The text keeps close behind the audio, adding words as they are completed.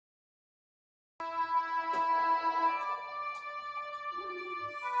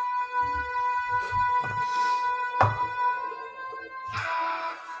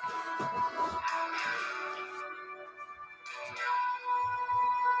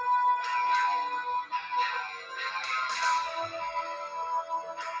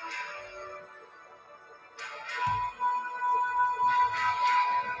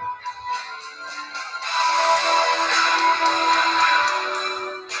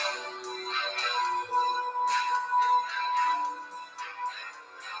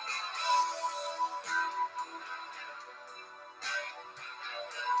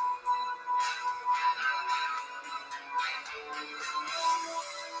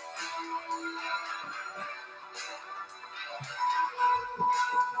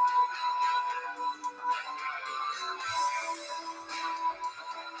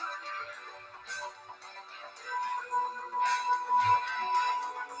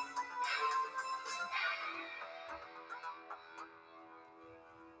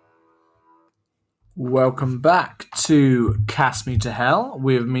Welcome back to Cast Me to Hell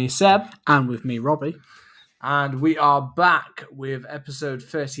with me, Seb. And with me, Robbie. And we are back with episode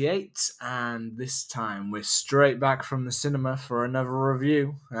 38. And this time we're straight back from the cinema for another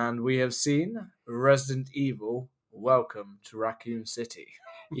review. And we have seen Resident Evil Welcome to Raccoon City.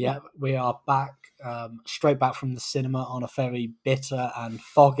 Yeah, we are back, straight back from the cinema on a very bitter and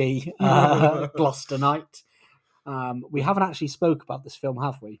foggy Gloucester night. We haven't actually spoke about this film,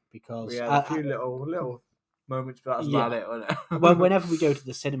 have we? Because we had a few little moments, but that's about it, wasn't it? Well, whenever we go to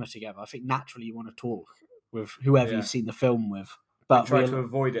the cinema together, I think naturally you want to talk with whoever you've seen the film with. But we try to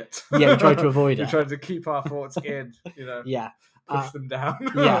avoid it. Yeah, we try to avoid it. We try to keep our thoughts in, push them down.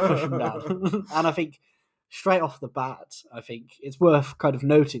 Push them down. And I think straight off the bat, I think it's worth kind of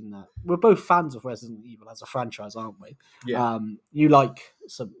noting that we're both fans of Resident Evil as a franchise, aren't we? Yeah. You like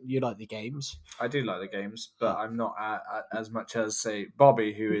the games. I do like the games, but I'm not as much as, say,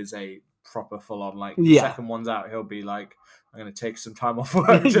 Bobby, who is a proper full-on, the second one's out, he'll be like, I'm going to take some time off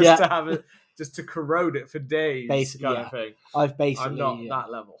work just to have it, just to corrode it for days, basically, kind of thing. I'm not that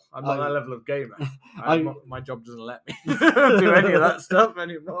level. I'm not that level of gamer. My job doesn't let me do any of that stuff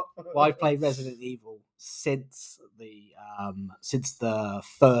anymore. Well, I've played Resident Evil since the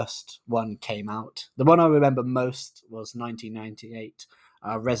first one came out. The one I remember most was 1998,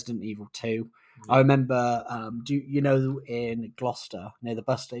 Resident Evil 2. I remember, in Gloucester, near the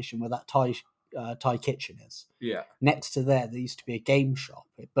bus station where that Thai kitchen is? Yeah. Next to there used to be a game shop.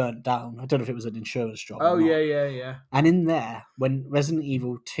 It burnt down. I don't know if it was an insurance job. Oh, yeah. And in there, when Resident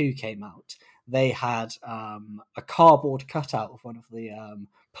Evil 2 came out, they had a cardboard cutout of one of the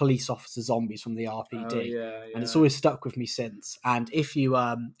police officer zombies from the RPD. Oh, yeah. And it's always stuck with me since. And if you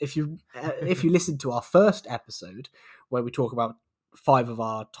listen to our first episode where we talk about 5 of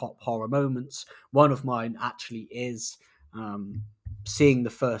our top horror moments, one of mine actually is seeing the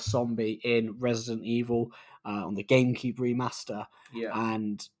first zombie in Resident Evil on the GameCube remaster. Yeah.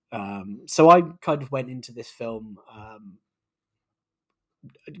 And so I kind of went into this film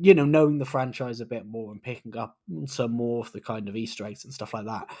knowing the franchise a bit more and picking up some more of the kind of Easter eggs and stuff like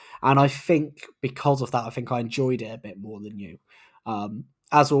that. And I think because of that, I think I enjoyed it a bit more than you.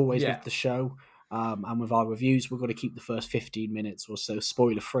 As always with the show and with our reviews, we're going to keep the first 15 minutes or so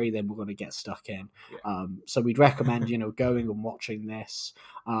spoiler free, then we're going to get stuck in. Yeah. So we'd recommend, going and watching this,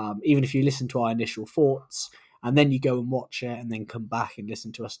 even if you listen to our initial thoughts and then you go and watch it and then come back and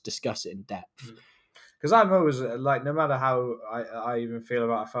listen to us discuss it in depth. Because I'm always, no matter how I even feel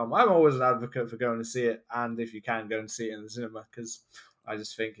about a film, I'm always an advocate for going to see it, and if you can, go and see it in the cinema, because I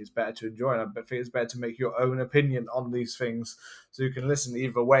just think it's better to enjoy it. I think it's better to make your own opinion on these things, so you can listen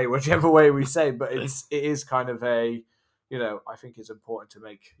either way, whichever way we say, but it is kind of a, I think it's important to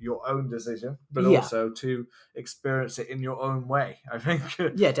make your own decision, but also to experience it in your own way, I think.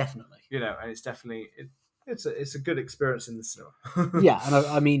 Yeah, definitely. And it's definitely, it's a good experience in the cinema. Yeah, and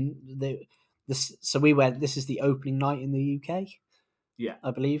I mean, so we went. This is the opening night in the UK. Yeah,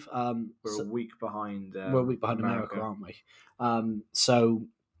 I believe. We're a week behind. We're a week behind America, aren't we? So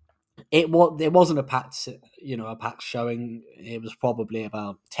it wasn't a packed showing. It was probably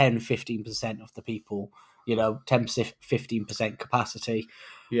about 10-15% of the people. 10-15% capacity.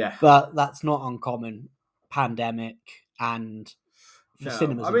 Yeah, but that's not uncommon. Pandemic and.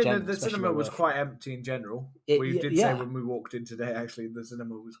 Cinemas the cinema was quite empty in general. We did say when we walked in today, actually, the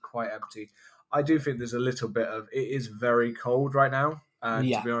cinema was quite empty. I do think there's a little bit of, it is very cold right now. And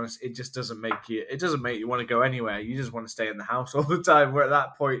to be honest, it just doesn't make you want to go anywhere. You just want to stay in the house all the time. We're at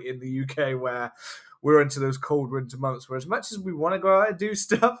that point in the UK where we're into those cold winter months where as much as we want to go out and do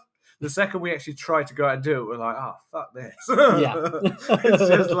stuff, the second we actually try to go out and do it, we're like, fuck this. Yeah. It's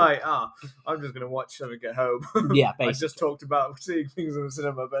just like, I'm just going to watch something at home. Yeah, basically. I just talked about seeing things in the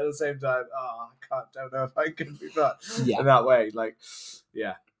cinema, but at the same time, don't know if I can do that in that way.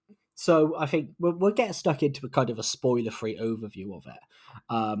 Yeah. So I think we'll get stuck into a kind of a spoiler-free overview of it.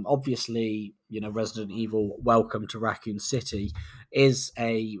 Obviously, Resident Evil Welcome to Raccoon City is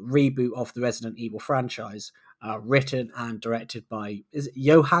a reboot of the Resident Evil franchise, written and directed by, is it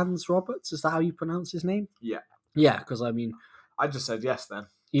Johannes Roberts? Is that how you pronounce his name? Yeah. Yeah, because I mean... I just said yes then.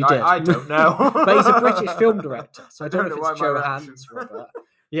 You did. I don't know. But he's a British film director, so I don't know if it's Johannes Robert.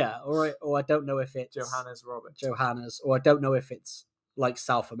 Yeah, or I don't know if it's... Johannes Roberts. Johannes, or I don't know if it's like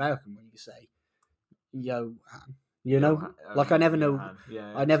South American when you say Johan. I never know.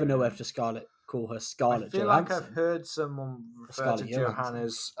 I never know if to call her Scarlett. I feel Johansson. like I've heard someone refer to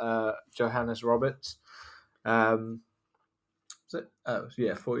Johannes Roberts.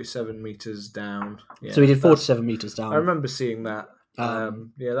 47 meters down. Yeah, so he did 47 meters down. I remember seeing that.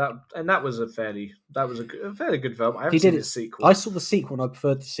 That was a fairly good film. I haven't seen the sequel. I saw the sequel and I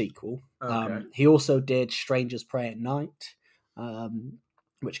preferred the sequel. Okay. He also did Strangers Pray at Night,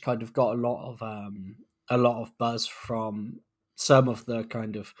 which kind of got a lot of buzz from some of the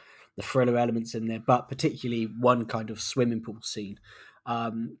kind of the thriller elements in there, but particularly one kind of swimming pool scene.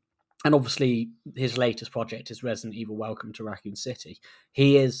 And obviously, his latest project is Resident Evil Welcome to Raccoon City.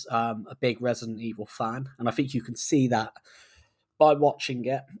 He is a big Resident Evil fan, and I think you can see that by watching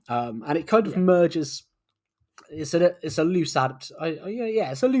it. And it kind of merges. It's a loose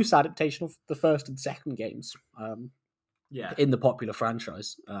it's a loose adaptation of the first and second games. In the popular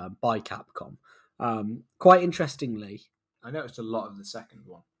franchise by Capcom. Quite interestingly, I noticed a lot of the second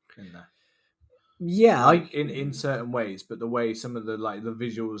one in there. Yeah, in certain ways, but the way some of the the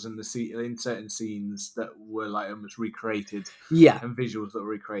visuals and in certain scenes that were almost recreated, and visuals that were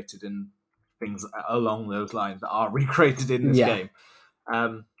recreated and things along those lines that are recreated in this game.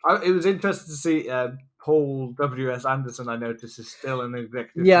 It was interesting to see Paul W.S. Anderson. I noticed is still an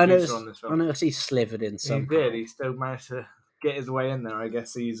executive producer on this film. I noticed he slivered in some. He did. He still managed to get his way in there. I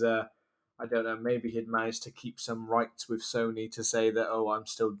guess he's. I don't know, maybe he'd managed to keep some rights with Sony to say that, I'm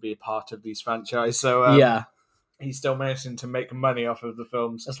still be a part of these franchise. So, he's still managing to make money off of the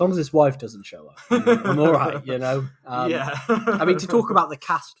films. As long as his wife doesn't show up, I'm all right, you know? I mean, to talk about the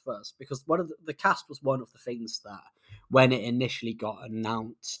cast first, because the cast was one of the things that, when it initially got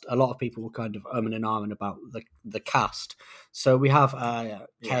announced, a lot of people were kind of umming and ahhing about the cast. So we have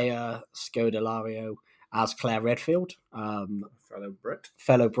Kaya Scodelario as Claire Redfield,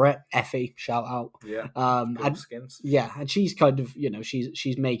 fellow Brit, Effie, shout out, and skins. And she's kind of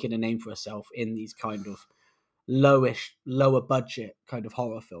she's making a name for herself in these kind of lower budget kind of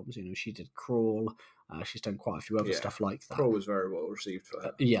horror films. She did Crawl. She's done quite a few other stuff like that. Crawl was very well received for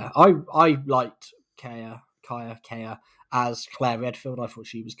her. I liked Kaya as Claire Redfield. I thought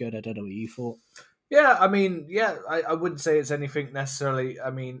she was good. I don't know what you thought. Yeah, I mean, I wouldn't say it's anything necessarily.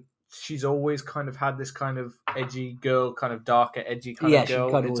 I mean, she's always kind of had this kind of edgy girl, kind of darker, edgy kind of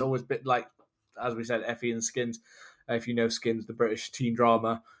girl. It's always a bit like, as we said, Effie and Skins. If you know Skins, the British teen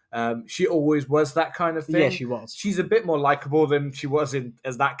drama, she always was that kind of thing. Yeah, she was. She's a bit more likable than she was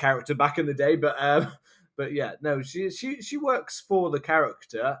as that character back in the day, but yeah, no, she works for the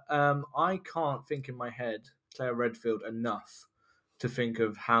character. I can't think in my head Claire Redfield enough to think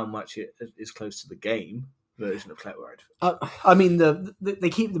of how much it is close to the game version of Claire Redfield. I mean, they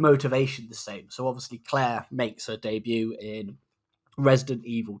keep the motivation the same. So obviously Claire makes her debut in Resident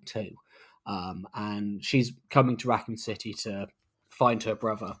Evil 2, and she's coming to Raccoon City to find her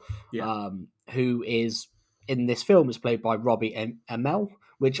brother, who is in this film is played by Robbie Amell,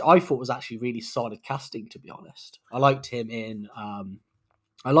 which I thought was actually really solid casting, to be honest. I liked him in.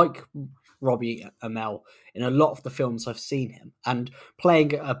 I like Robbie Amell in a lot of the films I've seen him, and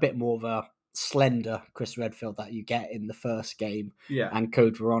playing a bit more of a slender Chris Redfield that you get in the first game and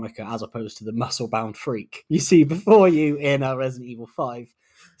Code Veronica, as opposed to the muscle-bound freak you see before you in Resident Evil 5,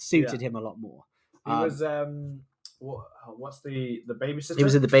 suited him a lot more. He was what's the Babysitter? He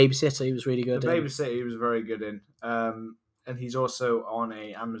was in The Babysitter. He was really good. The Babysitter he was very good in. And he's also on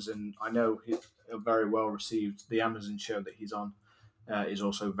a Amazon. I know he's very well received. The Amazon show that he's on is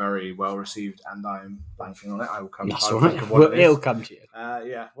also very well received, and I'm blanking on it. I will come. That's all right. It'll come to you.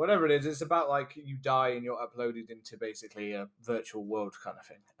 Whatever it is, it's about like you die and you're uploaded into basically a virtual world kind of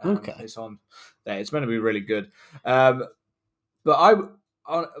thing. Okay, it's on there. It's meant to be really good. But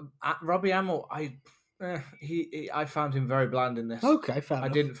Robbie Amell, I found him very bland in this. Okay, fair enough.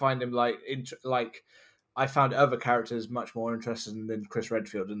 I didn't find him I found other characters much more interesting than Chris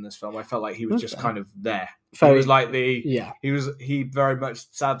Redfield in this film. I felt like he was just kind of there. He was like he very much,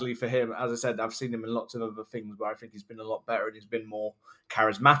 sadly for him, as I said, I've seen him in lots of other things where I think he's been a lot better and he's been more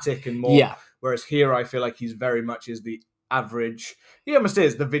charismatic and more. Yeah. Whereas here, I feel like he's very much is the average. He almost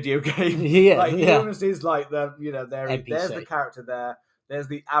is the video game. He almost is like the there's the character there. There's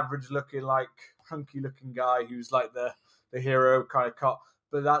the average looking, like hunky looking guy who's like the hero kind of cop.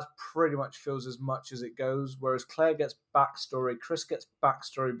 But that pretty much feels as much as it goes. Whereas Claire gets backstory, Chris gets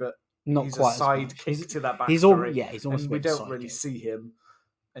backstory, but not he's quite a sidekick to that backstory. He's almost. We don't really see him,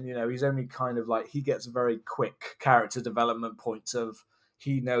 and he's only kind of like he gets very quick character development points of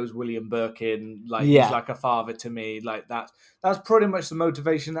he knows William Birkin, he's like a father to me, like that. That's pretty much the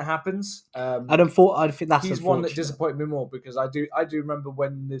motivation that happens. I think that's he's one that disappointed me more because I do remember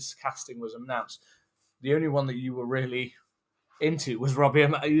when this casting was announced, the only one that you were really into was Robbie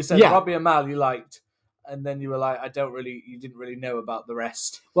Amell. You said Robbie Amell you liked, and then you were like, you didn't really know about the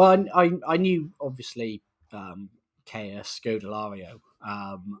rest. Well, I knew obviously Kaya Scodelario,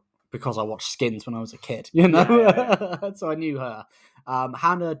 because I watched Skins when I was a kid, you know. So I knew her.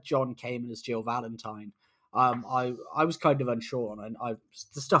 Hannah John Kamen as Jill Valentine. I was kind of unsure on, and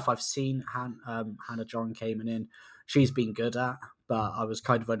the stuff I've seen Hannah John Kamen in, she's been good at, but I was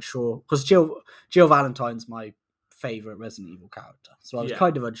kind of unsure because Jill Valentine's my favorite Resident Evil character, so I was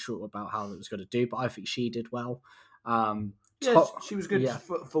kind of unsure about how it was going to do, but I think she did well. She was good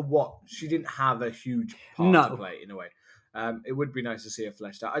for what she didn't have a huge part to play in a way. It would be nice to see her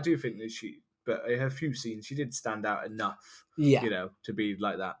fleshed out. I do think that but in her few scenes, she did stand out enough, to be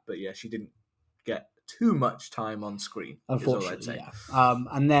like that. But she didn't get too much time on screen. Unfortunately, is all I'd say.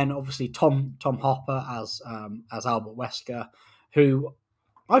 And then obviously Tom Hopper as Albert Wesker, who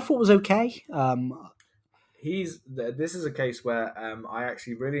I thought was okay. This is a case where I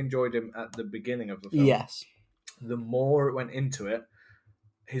actually really enjoyed him at the beginning of the film. Yes. The more it went into it,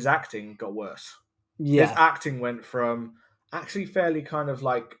 his acting got worse. Yeah. His acting went from actually fairly kind of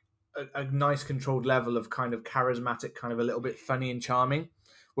like a nice controlled level of kind of charismatic, kind of a little bit funny and charming.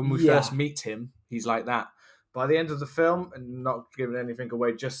 When we first meet him, he's like that. By the end of the film, and not giving anything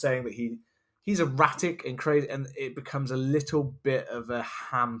away, just saying that he's erratic and crazy, and it becomes a little bit of a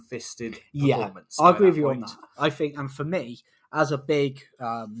ham-fisted performance. I agree with you on that. I think, and for me, as a big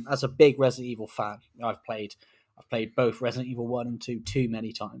Resident Evil fan, I've played both Resident Evil 1 and 2 too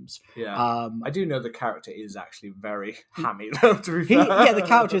many times. Yeah. I do know the character is actually very hammy, though, to be fair. The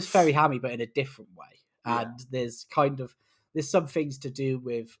character is very hammy, but in a different way. And there's some things to do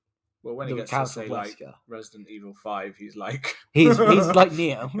with when he gets to say, like, Resident Evil 5, he's like... he's like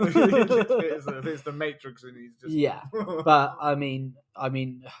Neo. It's the Matrix, and he's just... Yeah, but, I mean,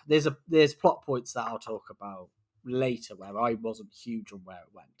 there's plot points that I'll talk about later where I wasn't huge on where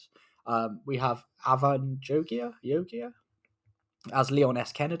it went. We have Avan Jogia as Leon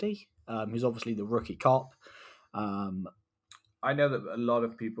S. Kennedy, who's obviously the rookie cop. I know that a lot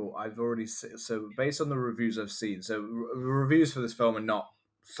of people I've already seen, so based on the reviews I've seen, so reviews for this film are not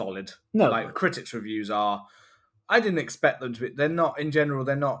solid. No, like critics' reviews are. I didn't expect them to be. They're not in general.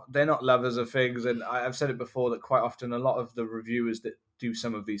 They're not lovers of things, and I've said it before that quite often a lot of the reviewers that do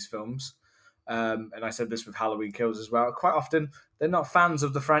some of these films. And I said this with Halloween Kills as well. Quite often, they're not fans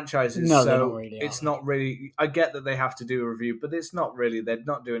of the franchises. No, so they're not really. It's not really. I get that they have to do a review, but it's not really. They're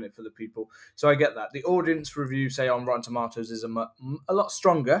not doing it for the people. So I get that. The audience review, say on Rotten Tomatoes, is a lot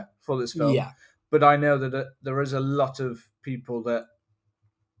stronger for this film. Yeah. But I know that there is a lot of people that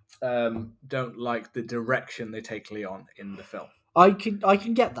don't like the direction they take Leon in the film. I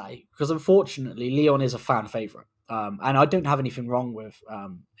can get that because unfortunately, Leon is a fan favorite, and I don't have anything wrong with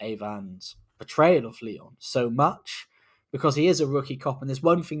Avan's portrayal of Leon so much because he is a rookie cop, and there's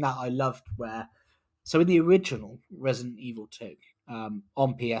one thing that I loved so in the original Resident Evil 2 on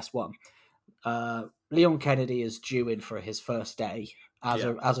PS1, Leon Kennedy is due in for his first day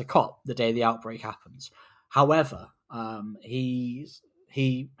as a cop the day the outbreak happens. However, he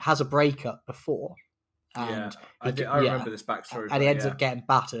has a breakup before. And I remember this backstory. And he ends up getting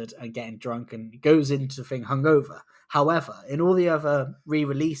battered and getting drunk and goes into the thing hungover. However, in all the other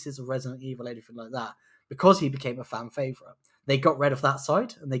re-releases of Resident Evil, anything like that, because he became a fan favourite, they got rid of that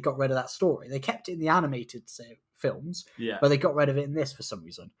side and they got rid of that story. They kept it in the animated films, but they got rid of it in this for some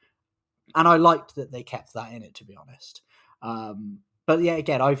reason. And I liked that they kept that in it, to be honest. But yeah,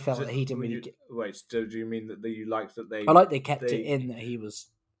 again, I felt that he didn't really... Wait, so do you mean that you liked that they... I like they kept it in that he was...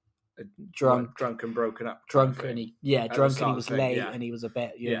 drunk and broken up, drunk and he was late and he was a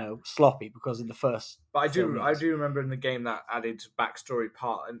bit sloppy because in the first. But I do remember in the game that added backstory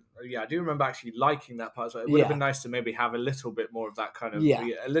part, and I do remember actually liking that part. So it would have been nice to maybe have a little bit more of that kind of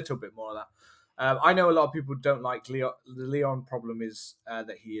a little bit more of that. I know a lot of people don't like Leon. The Leon problem is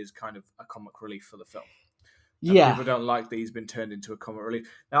that he is kind of a comic relief for the film. People don't like that he's been turned into a comic relief.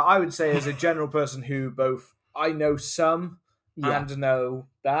 Now, I would say as a general person who both I know some and know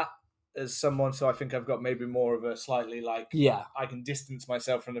that. As someone, so I think I've got maybe more of a slightly I can distance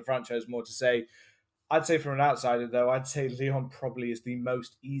myself from the franchise more to say. I'd say from an outsider though, I'd say Leon probably is the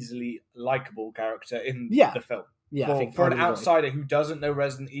most easily likable character in the film. Yeah, for an outsider who doesn't know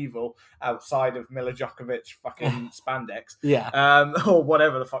Resident Evil outside of Mila Djokovic fucking spandex, or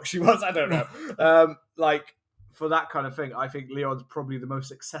whatever the fuck she was, I don't know. For that kind of thing, I think Leon's probably the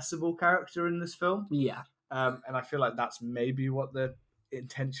most accessible character in this film. Yeah, and I feel like that's maybe what the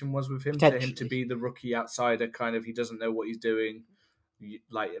intention was with him, to him to be the rookie outsider, kind of, he doesn't know what he's doing,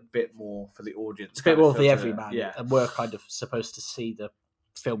 like a bit more for the audience, a bit more for the everyman. And we're kind of supposed to see the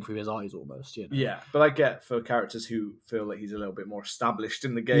film through his eyes almost, you know. Yeah, but I get for characters who feel that he's a little bit more established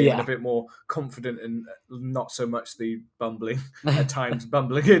in the game and a bit more confident and not so much the bumbling at times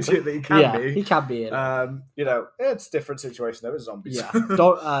bumbling idiot that he can be. He can be. You know, it's a different situation though with zombies. Yeah,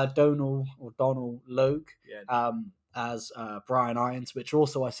 Donal Logue. As Brian Irons, which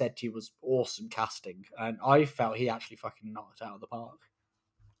also I said to you was awesome casting, and I felt he actually fucking knocked it out of the park.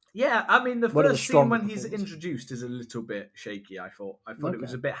 Yeah, I mean, the first scene when he's introduced is a little bit shaky, I thought. It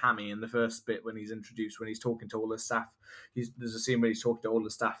was a bit hammy in the first bit when he's introduced, when he's talking to all the staff. There's a scene where he's talking to all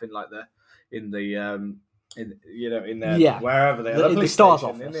the staff in wherever they are. In the Stars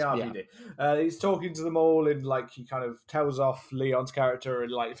office. In the RPD. Yeah. He's talking to them all and, like, he kind of tells off Leon's character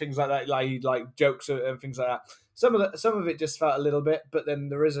and, like, things like that. Like, he, like, jokes and things like that. Some of it just felt a little bit, but then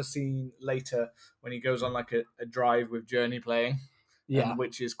there is a scene later when he goes on, like, a drive with Journey playing. Yeah,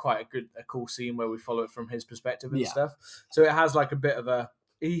 which is quite a cool scene where we follow it from his perspective and stuff. So it has like a bit of a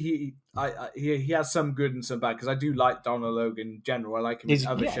he has some good and some bad, because I do like Donal Logue in general. I like him in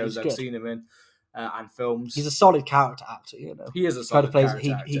other shows I've seen him in and films. He's a solid character actor, you know. He is a solid character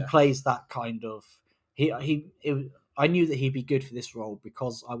actor. He plays that kind of I knew that he'd be good for this role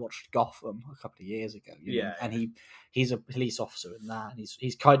because I watched Gotham a couple of years ago. You know, and he's a police officer in that, and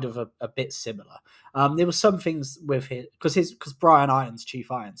he's kind of a bit similar. There were some things with his because Brian Irons, Chief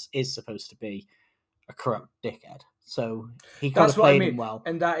Irons, is supposed to be a corrupt dickhead, so he kind of played him well.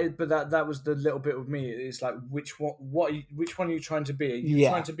 And that was the little bit with me. It's like which one are you trying to be? Are you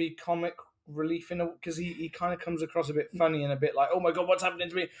trying to be comic relief because he kind of comes across a bit funny and a bit like, oh my god, what's happening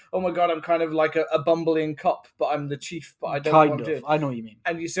to me? Oh my god, I'm kind of like a bumbling cop, but I'm the chief, but I don't know what I'm doing. I know what you mean.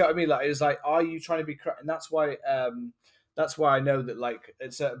 And you see what I mean? Like, it's like, are you trying to be and that's why I know that, like,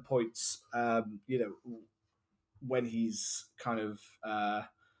 at certain points, you know, when he's kind of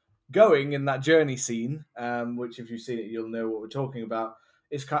going in that journey scene, which if you've seen it you'll know what we're talking about.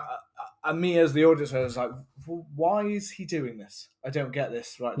 It's kind of, me as the audience, I was like, why is he doing this? I don't get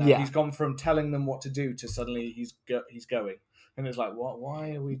this right now. He's gone from telling them what to do to suddenly he's going, and it's like, what?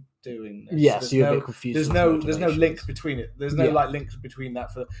 Why are we doing this? Yes, you're a bit confused. There's no link between it. There's no like links between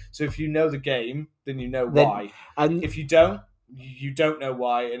that. So if you know the game, then you know why. And if you don't, you don't know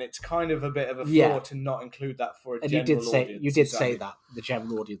why, and it's kind of a bit of a flaw to not include that for a general audience. You did say that the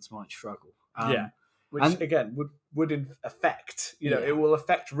general audience might struggle. Which again would affect, you know, it will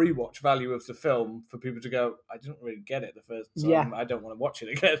affect rewatch value of the film for people to go, I didn't really get it the first time. I don't want to watch it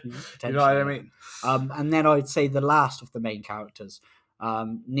again. You know what I mean? And then I'd say the last of the main characters,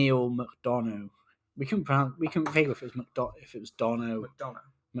 Neil McDonough. We couldn't figure if it was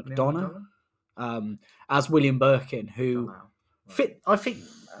McDonough. As William Birkin, who fit. I think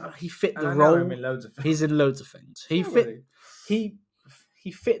he fit the role. In loads of things. He's in loads of things. He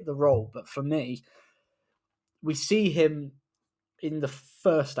fit the role, but for me, we see him in the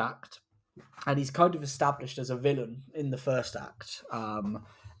first act, and he's kind of established as a villain in the first act, and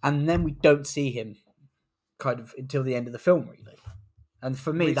then we don't see him kind of until the end of the film, really. And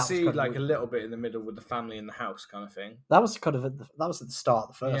for me, that was like a little bit in the middle with the family in the house kind of thing. That was kind of at the start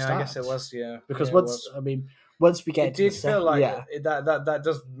of the first act. I guess it was. Yeah, because once we get it did feel like that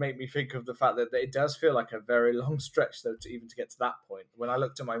does make me think of the fact that it does feel like a very long stretch though to get to that point. When I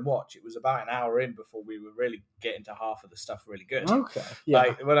looked at my watch, it was about an hour in before we were really getting to half of the stuff really good. Okay,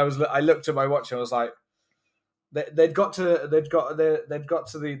 like when I looked at my watch and I was like, they'd got to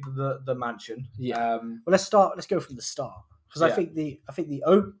the mansion. Yeah. Well, let's go from the start, because I think the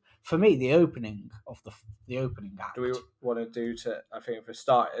opening of the opening act. Do we want to do to? I think if we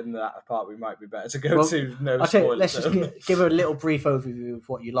start in that part, we might be better to go to no spoilers. Let's just give a little brief overview of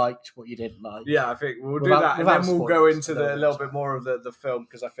what you liked, what you didn't like. Yeah, I think we'll do that, and then we'll go into a little bit more of the film,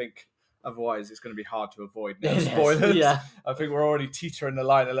 because I think otherwise it's going to be hard to avoid no spoilers. Yeah, I think we're already teetering the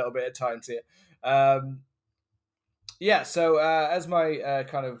line a little bit at times here. So as my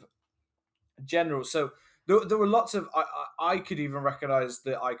kind of general, so. There were lots of I could even recognize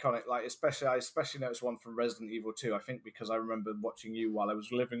the iconic, like I especially noticed one from Resident Evil 2. I think because I remember watching you while I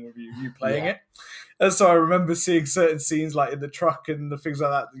was living with you playing it, and so I remember seeing certain scenes like in the truck and the things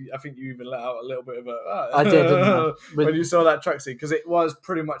like that. I think you even let out a little bit of I did when you saw that truck scene, because it was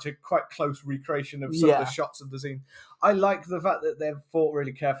pretty much a quite close recreation of some of the shots of the scene. I like the fact that they've thought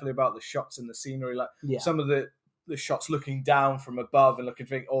really carefully about the shots and the scenery, like some of the shots looking down from above and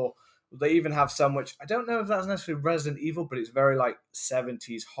looking or. They even have some, which I don't know if that's necessarily Resident Evil, but it's very like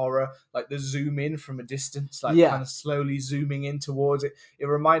 70s horror, like the zoom in from a distance, like kind of slowly zooming in towards it. It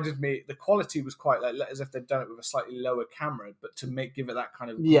reminded me, the quality was quite like as if they'd done it with a slightly lower camera, but to give it that kind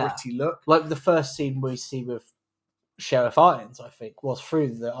of gritty look. Like the first scene we see with Sheriff Irons, I think, was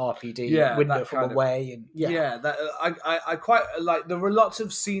through the RPD window from away, and that I quite like. There were lots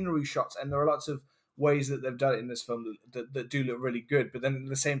of scenery shots, and there are lots of ways that they've done it in this film that do look really good. But then at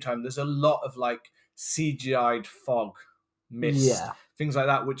the same time, there's a lot of like CGI'd fog, mist, things like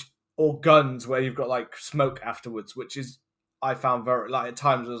that, or guns where you've got like smoke afterwards, which is I found very like at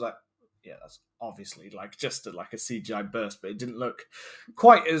times I was like, yeah, that's obviously like just a CGI burst, but it didn't look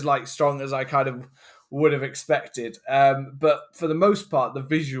quite as like strong as I kind of would have expected. But for the most part, the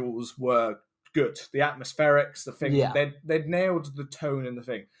visuals were good. The atmospherics, the thing, they'd nailed the tone and the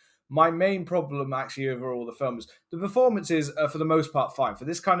thing. My main problem actually overall the film is the performances are for the most part fine for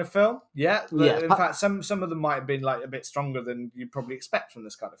this kind of film. In fact, some of them might have been like a bit stronger than you'd probably expect from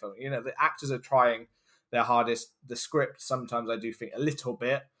this kind of film. You know, the actors are trying their hardest. The script sometimes I do think a little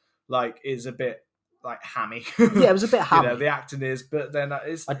bit like is a bit like hammy. Yeah, it was a bit hammy. The acting is, but then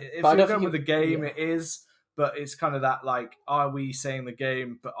if you're going with the game, it is. But it's kind of that like, are we saying the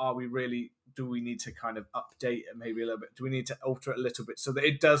game? But are we really? Do we need to kind of update it maybe a little bit? Do we need to alter it a little bit so that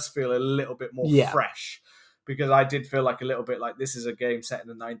it does feel a little bit more fresh? Because I did feel like a little bit like this is a game set in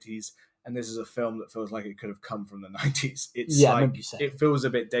the 90s and this is a film that feels like it could have come from the 90s. It's like it feels a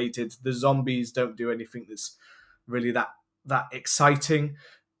bit dated. The zombies don't do anything that's really that exciting.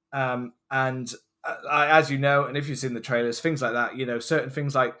 And as you know, and if you've seen the trailers, things like that, you know, certain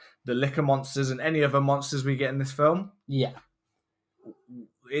things like the liquor monsters and any other monsters we get in this film. Yeah.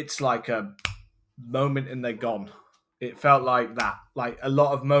 It's like a moment and they're gone. It felt like that. Like a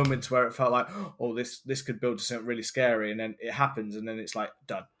lot of moments where it felt like, oh, this could build to something really scary, and then it happens, and then it's like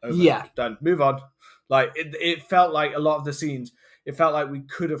done. Over, done. Move on. Like it felt like a lot of the scenes. It felt like we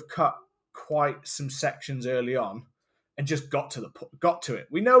could have cut quite some sections early on, and just got to it.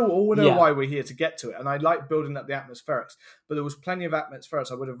 We know why we're here to get to it, and I like building up the atmospherics. But there was plenty of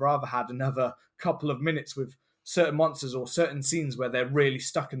atmospherics. I would have rather had another couple of minutes with certain monsters or certain scenes where they're really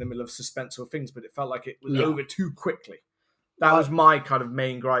stuck in the middle of suspenseful things, but it felt like it was over too quickly. That was my kind of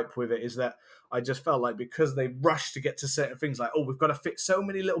main gripe with it, is that I just felt like because they rushed to get to certain things, like, oh, we've got to fit so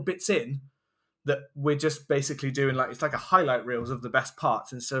many little bits in that we're just basically doing like, it's like a highlight reels of the best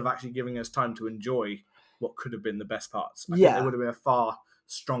parts instead of actually giving us time to enjoy what could have been the best parts. I think it would have been a far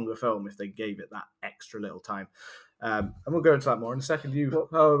stronger film if they gave it that extra little time. And we'll go into that more in a second.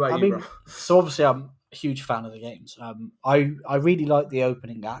 How about you, bro? So obviously I'm a huge fan of the games. I really liked the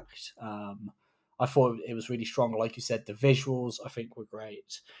opening act. I thought it was really strong. Like you said, the visuals I think were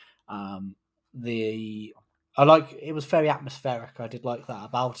great. It was very atmospheric. I did like that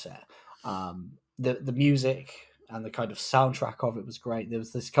about it. The music and the kind of soundtrack of it was great. There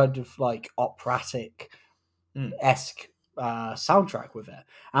was this kind of like operatic esque soundtrack with it,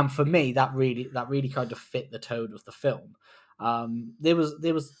 and for me that really kind of fit the tone of the film. There was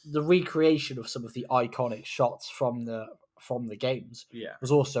the recreation of some of the iconic shots from the games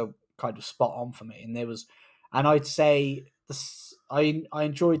was also kind of spot on for me, and I'd say I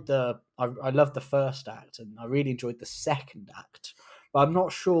enjoyed I loved the first act, and I really enjoyed the second act, but I'm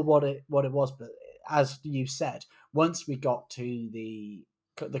not sure what it was. But as you said, once we got to the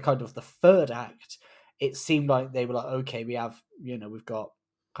kind of the third act, it seemed like they were like, okay, we've got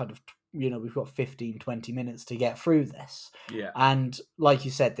 15-20 minutes to get through this. And like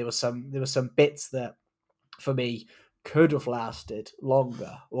you said, there were some bits that for me could have lasted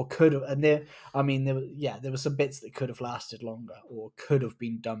longer, or could have, and there were some bits that could have lasted longer or could have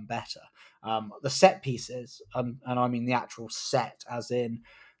been done better. The set pieces, and I mean the actual set, as in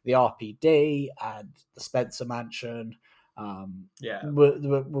the RPD and the Spencer Mansion,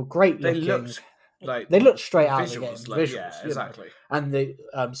 were great looking. They looked straight out of the game. Visuals, exactly. And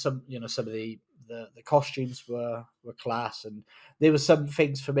some of the costumes were class, and there were some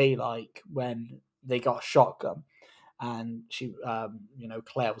things for me like when they got a shotgun and she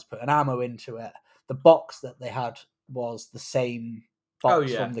Claire was putting ammo into it. The box that they had was the same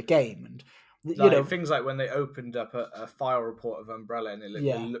box from the game, and things like when they opened up a file report of Umbrella, and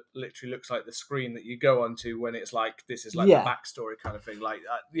it literally looks like the screen that you go onto when it's like this is like the backstory kind of thing. Like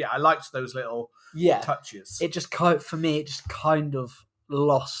I liked those little touches. It just kind of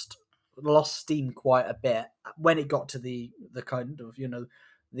lost steam quite a bit when it got to the kind of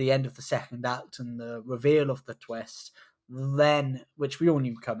the end of the second act and the reveal of the twist. Then, which we all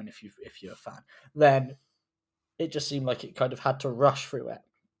knew coming if you're a fan, then it just seemed like it kind of had to rush through it.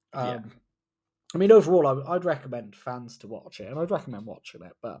 I mean, overall, I'd recommend fans to watch it, and I'd recommend watching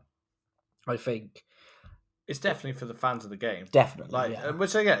it, but I think it's definitely for the fans of the game. Definitely,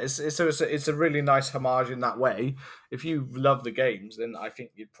 which again, it's a really nice homage in that way. If you love the games, then I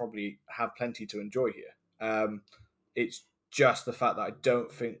think you'd probably have plenty to enjoy here. It's just the fact that I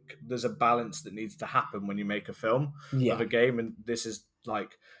don't think there's a balance that needs to happen when you make a film of a game, and this is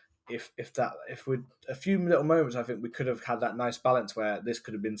like if with a few little moments, I think we could have had that nice balance where this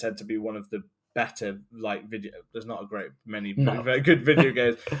could have been said to be one of the better video. There's not a great many very good video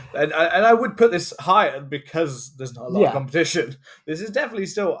games, and I would put this higher because there's not a lot of competition. This is definitely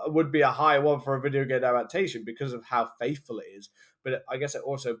still would be a high one for a video game adaptation because of how faithful it is. But I guess it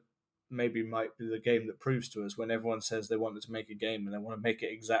also maybe might be the game that proves to us when everyone says they wanted to make a game and they want to make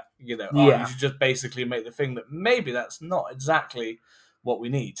it exact, you should just basically make the thing that maybe that's not exactly what we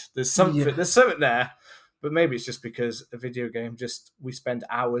need. There's something there, but maybe it's just because a video game we spend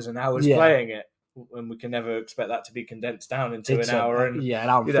hours and hours playing it, and we can never expect that to be condensed down into an hour and an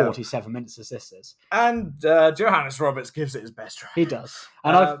hour and 47 minutes as this is. And Johannes Roberts gives it his best try. He does,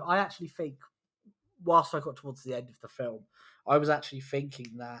 and I actually think, whilst I got towards the end of the film, I was actually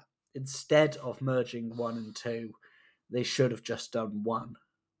thinking that instead of merging 1 and 2, they should have just done 1.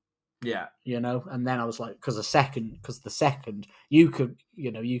 Yeah, and then I was like, because the second, you could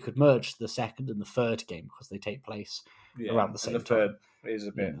merge the second and the third game because they take place around the same time. The third is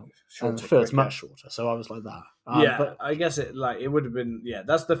a bit shorter, and the third's much shorter, so I was like that. But I guess it would have been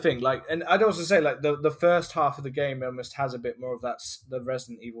that's the thing. And I'd also say the first half of the game almost has a bit more of that the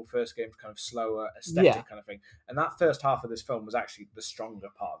Resident Evil first game's kind of slower aesthetic kind of thing, and that first half of this film was actually the stronger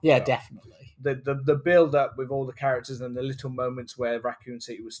part. Definitely. The build up with all the characters and the little moments where Raccoon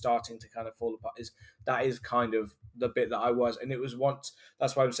City was starting to kind of fall apart is kind of the bit that I was, and it was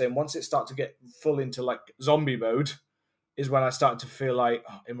that's why I'm saying once it started to get full into like zombie mode is when I started to feel like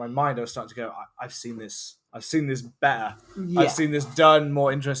in my mind I was starting to go, I've seen this better. I've seen this done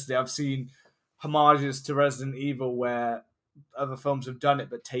more interestingly. I've seen homages to Resident Evil where other films have done it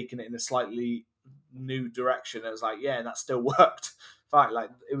but taken it in a slightly new direction. It was like, that still worked. In fact, like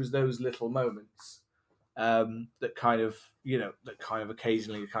it was those little moments that kind of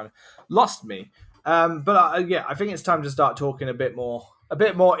occasionally kind of lost me. But I think it's time to start talking a bit more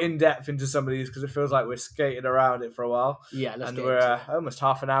in depth into some of these because it feels like we're skating around it for a while. Yeah, we're almost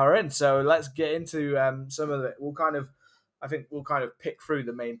half an hour in, so let's get into some of it. We'll kind of pick through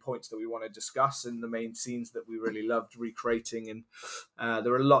the main points that we want to discuss and the main scenes that we really loved recreating. And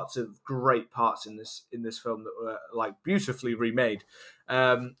there are lots of great parts in this film that were like beautifully remade.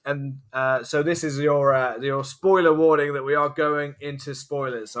 So this is your spoiler warning that we are going into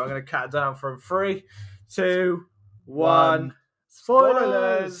spoilers. So I'm going to count down from 3, 2, 1.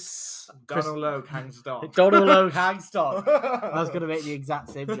 Spoilers! Donald Logue hangs dog. Donald Logue hangs dog. I was going to make the exact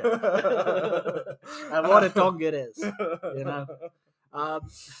same joke. And what a dog it is, Well,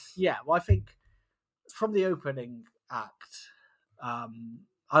 I think from the opening act,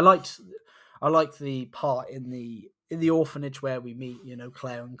 I liked the part in the orphanage where we meet,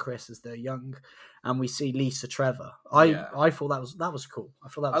 Claire and Chris as they're young, and we see Lisa Trevor. I thought that was cool. I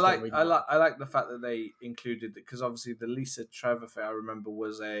thought that was I like the fact that they included it because obviously the Lisa Trevor thing I remember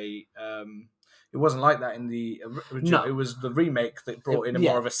was it wasn't like that in the original. No. It was the remake that brought in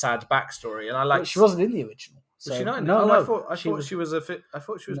more of a sad backstory, and I like. She wasn't in the original. So, was she not? No. I thought she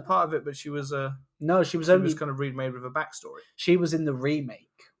was part of it, but she was no. She was only kind of remade with a backstory. She was in the remake.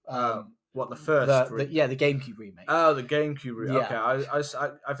 What the first? The GameCube remake. Oh, the GameCube remake. Yeah.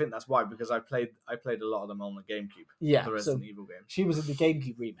 Okay, I think that's why because I played a lot of them on the GameCube. Yeah, the Resident Evil game. She was in the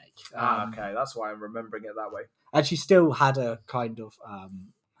GameCube remake. Okay, that's why I'm remembering it that way. And she still had a kind of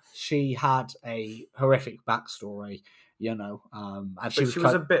she had a horrific backstory, and she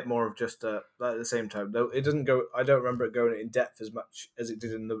was a bit more of just at the same time. Though it doesn't go. I don't remember it going in depth as much as it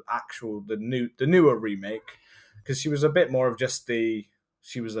did in the newer remake, because she was a bit more of just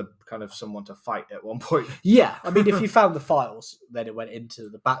she was a kind of someone to fight at one point. Yeah, I mean, if you found the files, then it went into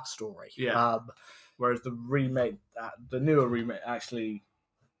the backstory. Yeah. Whereas the remake, the newer remake, actually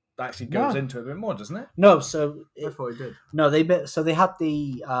goes into it a bit more, doesn't it? No, so I thought it did. No, they had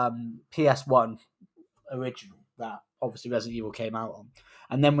the PS1 original that obviously Resident Evil came out on,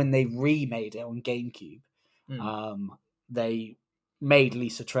 and then when they remade it on GameCube, they made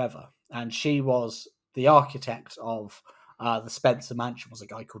Lisa Trevor, and she was the architect of. The Spencer Mansion was a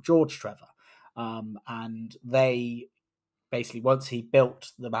guy called George Trevor. And they basically, once he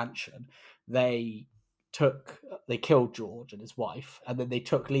built the mansion, they killed George and his wife, and then they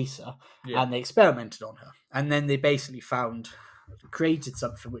took Lisa and they experimented on her. And then they basically created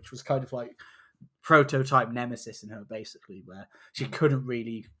something which was kind of like prototype nemesis in her, basically, where she couldn't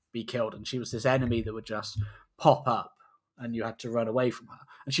really be killed. And she was this enemy that would just pop up and you had to run away from her.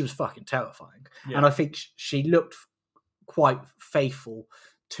 And she was fucking terrifying. Yeah. And I think she looked quite faithful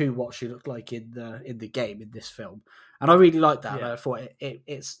to what she looked like in the game in this film, and I really liked that. Yeah. I thought it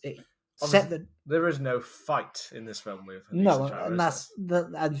there is no fight in this film with Lisa no, Travis,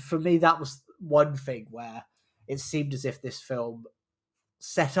 and for me that was one thing where it seemed as if this film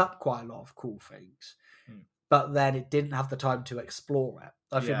set up quite a lot of cool things, but then it didn't have the time to explore it.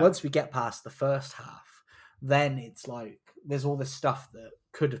 I think once we get past the first half, then it's like there's all this stuff that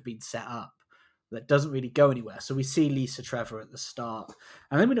could have been set up that doesn't really go anywhere. So we see Lisa Trevor at the start,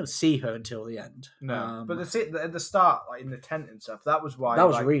 and then we don't see her until the end. No, but at the start, like in the tent and stuff, that was why. That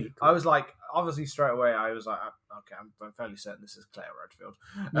was really cool. I was like, obviously straight away, I was like, okay, I'm fairly certain this is Claire Redfield.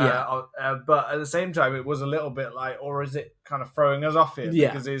 But at the same time, it was a little bit like, or is it kind of throwing us off here?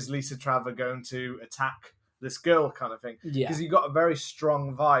 Because is Lisa Trevor going to attack this girl kind of thing? Because you got a very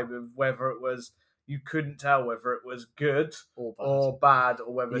strong vibe of whether it was. You couldn't tell whether it was good or bad,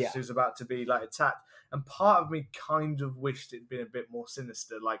 or whether she was about to be like attacked. And part of me kind of wished it'd been a bit more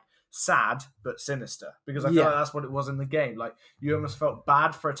sinister, like sad but sinister, because I feel like that's what it was in the game. Like you almost felt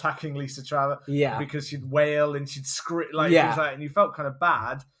bad for attacking Lisa Trevor, because she'd wail and she'd scream, like, and you felt kind of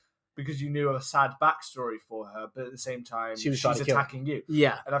bad because you knew a sad backstory for her, but at the same time she's attacking you.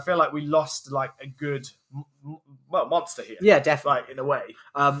 Yeah, and I feel like we lost like a good monster here. Yeah, definitely, like, in a way.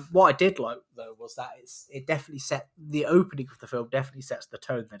 What I did like though was that it definitely set the opening of the film definitely sets the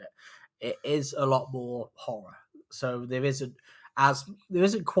tone that it is a lot more horror. So there isn't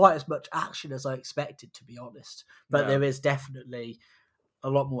quite as much action as I expected, to be honest, but there is definitely a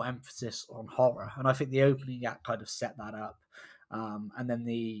lot more emphasis on horror, and I think the opening act kind of set that up. And then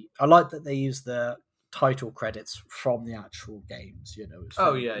I like that they use the title credits from the actual games. You know.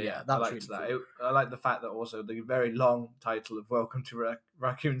 That I liked that. Cool. I like the fact that also the very long title of "Welcome to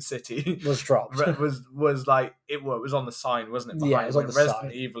Raccoon City" was dropped. was like it was on the sign, wasn't it? Behind, it was on the Resident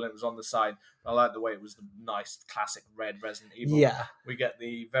sign. Evil. It was on the sign. I like the way it was the nice classic red Resident Evil. Yeah, we get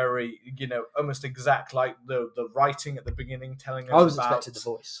the very almost exact like the writing at the beginning telling us. I was expecting the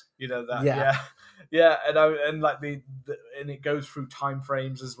voice. That. Yeah, and like the and it goes through time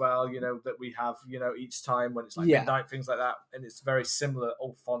frames as well. That we have each time when it's like midnight, things like that, and it's very similar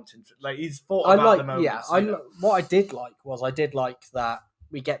old font. Like he's thought about the moments. What I did like that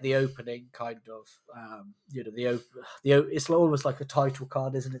we get the opening kind of it's almost like a title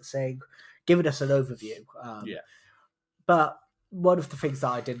card, isn't it, saying giving us an overview. But one of the things that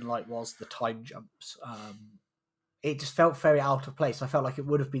I didn't like was the time jumps. It just felt very out of place. I felt like it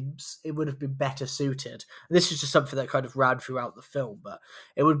would have been better suited. This is just something that kind of ran throughout the film, but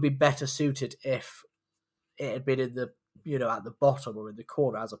it would be better suited if it had been in the at the bottom or in the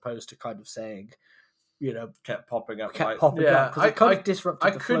corner, as opposed to kind of saying kept popping up. Because it kind of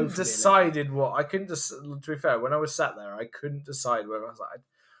disrupted the flow. To be fair, when I was sat there, I couldn't decide whether I was like,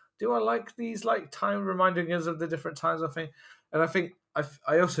 do I like these like time reminding us of the different times of thing? And I think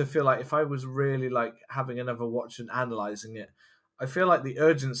I also feel like if I was really like having another watch and analysing it, I feel like the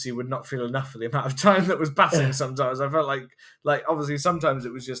urgency would not feel enough for the amount of time that was passing sometimes. I felt like obviously sometimes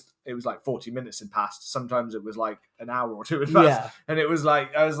it was like 40 minutes had passed. Sometimes it was like an hour or two had passed. Yeah. And it was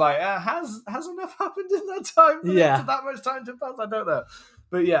like, I was like, has enough happened in that time for that much time to pass? I don't know.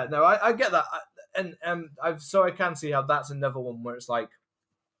 But yeah, no, I get that. I can see how that's another one where it's like,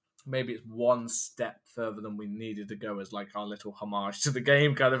 maybe it's one step further than we needed to go as like our little homage to the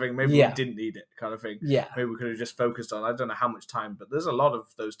game kind of thing. Maybe we didn't need it kind of thing. Yeah. Maybe we could have just focused on, I don't know how much time, but there's a lot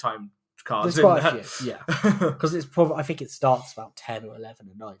of those time cards in there. Because it's probably, I think it starts about 10 or 11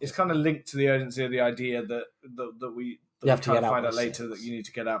 at night. It's kind of linked to the urgency of the idea that we have to find out later 6. That you need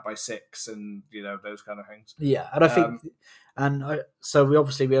to get out by 6 and, those kind of things. Yeah. And I think... So we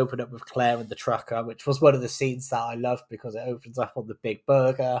opened up with Claire and the trucker, which was one of the scenes that I loved because it opens up on the big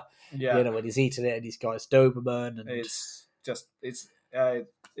burger. Yeah, when he's eating it and he's got his Doberman, and it's is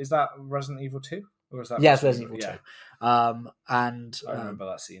that Resident Evil 2 or is that? Yeah, it's Resident Evil 2. And I remember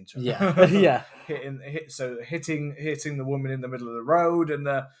that scene. Yeah. hitting the woman in the middle of the road and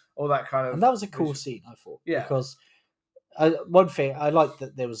all that kind of. And that was a cool scene, I thought. Yeah, because. One thing I liked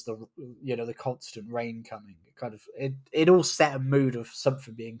that there was the constant rain coming. It all set a mood of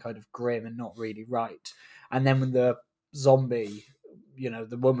something being kind of grim and not really right. And then when the zombie,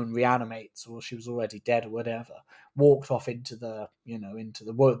 the woman reanimates, or she was already dead or whatever, walked off into the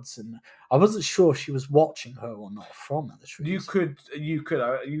woods, and I wasn't sure if she was watching her or not from the trees. You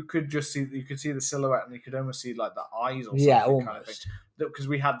could just see the silhouette, and you could almost see like the eyes or something almost. Kind of thing. Because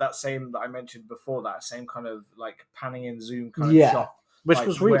we had that same that I mentioned before, that same kind of like panning in zoom kind of shot, which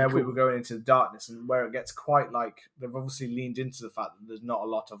was really where cool. We were going into the darkness, and where it gets quite like they've obviously leaned into the fact that there's not a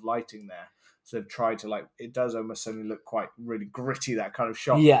lot of lighting there, so they've tried to it does almost suddenly look quite really gritty, that kind of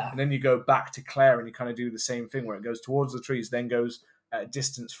shot. Yeah, and then you go back to Claire and you kind of do the same thing where it goes towards the trees, then goes at a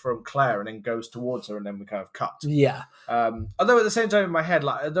distance from Claire and then goes towards her, and then we kind of cut. Yeah. Although at the same time in my head,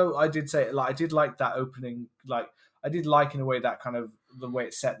 like, although I did say, like, I did like that opening, like, I did like in a way that kind of the way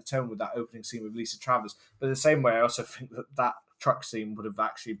it set the tone with that opening scene with Lisa Travers. But the same way, I also think that truck scene would have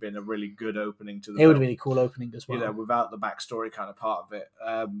actually been a really good opening to the film. It would have been a cool opening as well. You know, without the backstory kind of part of it.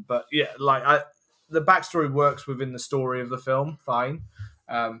 But yeah, like the backstory works within the story of the film, fine.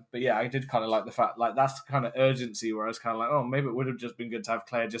 But yeah, I did kind of like the fact, like, that's the kind of urgency where I was kind of like, oh, maybe it would have just been good to have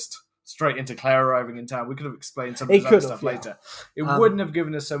Claire just straight into Claire arriving in town. We could have explained some of this other stuff later. It wouldn't have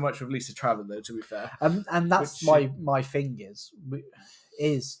given us so much with Lisa Travers, though, to be fair. And that's my thing is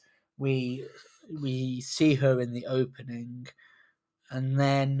we see her in the opening, and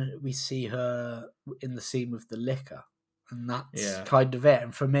then we see her in the scene with the liquor, and that's kind of it.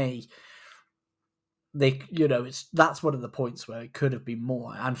 And for me, that's one of the points where it could have been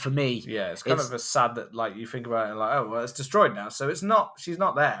more. And for me, it's kind of a sad that, like, you think about it and like, oh well, it's destroyed now, so she's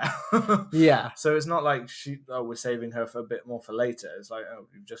not there. So it's not like we're saving her for a bit more for later. It's like, oh,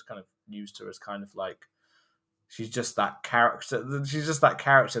 we've just kind of used her as kind of like she's just that character. She's just that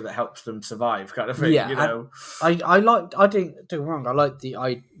character that helps them survive, kind of thing. You know, I didn't do wrong. I like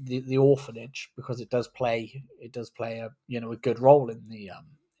the orphanage because it does play a a good role in the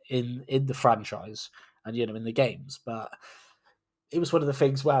in the franchise and in the games, but it was one of the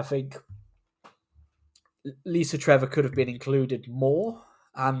things where I think Lisa Trevor could have been included more,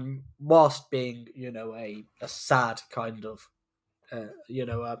 and whilst being a sad kind of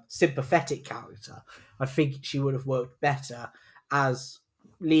a sympathetic character, I think she would have worked better as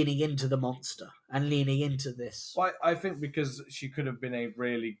leaning into the monster and leaning into this. Well, I think because she could have been a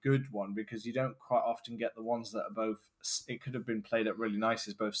really good one, because you don't quite often get the ones that are both. It could have been played up really nice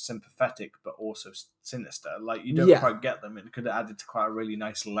as both sympathetic but also sinister. Like, you don't quite get them. It could have added to quite a really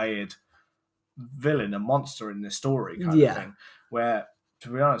nice layered villain, a monster in this story kind of thing. Where, to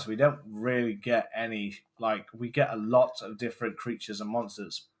be honest, we don't really get any. Like, we get a lot of different creatures and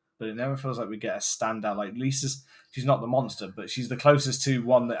monsters, but it never feels like we get a standout. Like, Lisa's, she's not the monster, but she's the closest to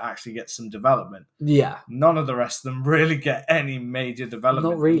one that actually gets some development. Yeah. None of the rest of them really get any major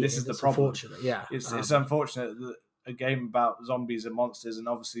development. Not really. This is the problem. Unfortunate. Yeah. It's unfortunate that a game about zombies and monsters, and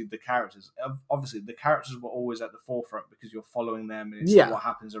obviously the characters were always at the forefront because you're following them and it's what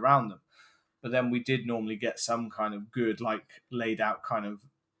happens around them. But then we did normally get some kind of good, like, laid out kind of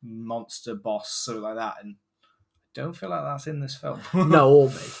monster boss, something like that, and I don't feel like that's in this film. No, or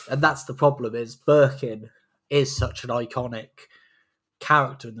me. And that's the problem, is Birkin is such an iconic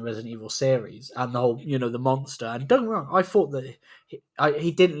character in the Resident Evil series, and the whole, the monster. And don't get me wrong, I thought that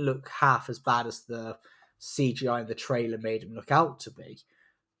he didn't look half as bad as the CGI in the trailer made him look out to be.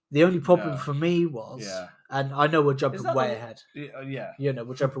 The only problem for me was, and I know we're jumping way ahead.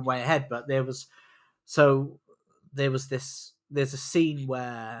 We're jumping way ahead, but there's a scene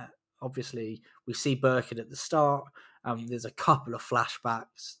where obviously we see Birkin at the start. There's a couple of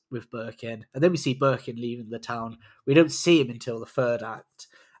flashbacks with Birkin, and then we see Birkin leaving the town. We don't see him until the third act,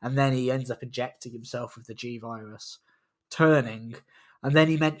 and then he ends up injecting himself with the G virus, turning, and then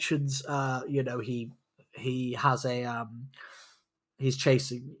he mentions, he has a he's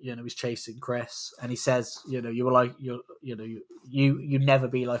chasing Chris, and he says, you were like, you never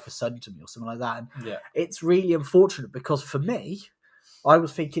be like a son to me, or something like that. And it's really unfortunate, because for me, I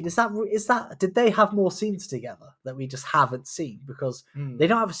was thinking, is that did they have more scenes together that we just haven't seen? Because they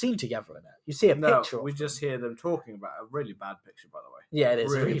don't have a scene together in it. You see a picture. We just hear them talking about a really bad picture, by the way. Yeah, it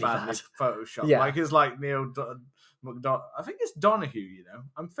is really badly bad. Photoshopped. Yeah. Like, it's like Neil McDonough. I think it's Donahue.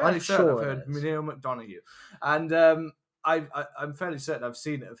 I'm fairly certain I've heard Neil McDonough, and I'm fairly certain I've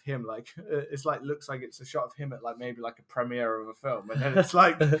seen it of him. Like, it's like, looks like it's a shot of him at like maybe like a premiere of a film, and then it's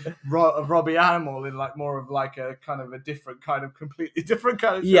like Robbie Animal in like more of like a kind of a different kind of completely different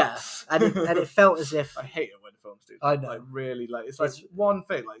kind of stuff. And it felt as if I hate it when films do that. I know, like, really, like, it's like one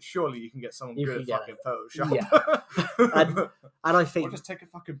thing. Like, surely you can get someone good at fucking Photoshop. Yeah, and I think, or just take a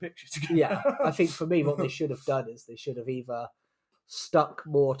fucking picture together. Yeah, I think for me, what they should have done is they should have either stuck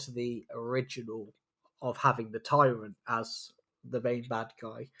more to the original of having the Tyrant as the main bad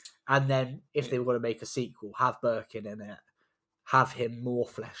guy, and then if they were going to make a sequel, have Birkin in it, have him more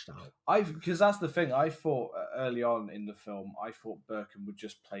fleshed out. Because that's the thing. I thought early on in the film, I thought Birkin would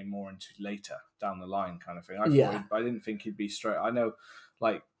just play more into later down the line kind of thing. I didn't think he'd be straight. I know,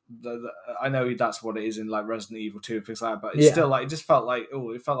 like, I know that's what it is in like Resident Evil 2 and things like that, but it's still like, it just felt like, it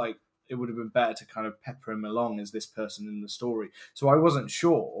would have been better to kind of pepper him along as this person in the story. So I wasn't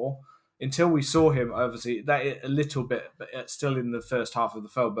sure until we saw him, obviously, that a little bit, but it's still in the first half of the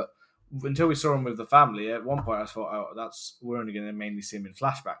film. But until we saw him with the family, at one point I thought, we're only going to mainly see him in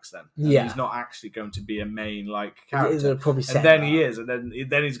flashbacks then. And he's not actually going to be a main character. And then he is, and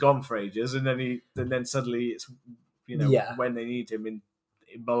then he's gone for ages, and then suddenly it's when they need him in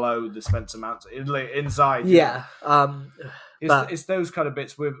below the Spencer Mountain inside. Yeah, it's those kind of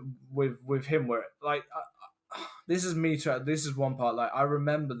bits with him where this is me too. This is one part. I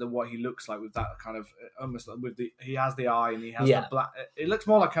remember what he looks like with that kind of almost he has the eye and he has the black. It looks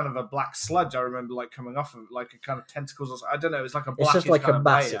more like kind of a black sludge. I remember coming off of a kind of tentacles or something. I don't know. It's like a black. It's just like a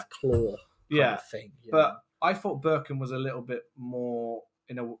massive claw. Kind of thing. But I thought Birkin was a little bit more.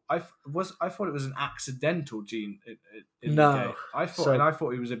 I thought it was an accidental gene. In the game. I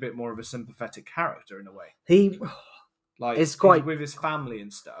thought he was a bit more of a sympathetic character in a way. It's quite with his family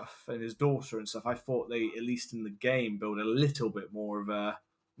and stuff, and his daughter and stuff. I thought they, at least in the game, build a little bit more of a.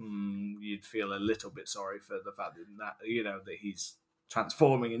 You'd feel a little bit sorry for the fact that that he's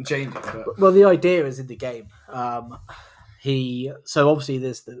transforming and changing. But... Well, the idea is in the game. So obviously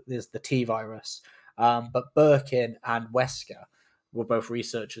there's the T virus, but Birkin and Wesker were both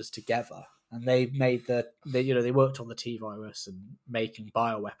researchers together, and they made they worked on the T virus and making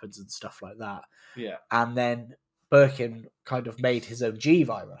bioweapons and stuff like that. Yeah, and then Birkin kind of made his own G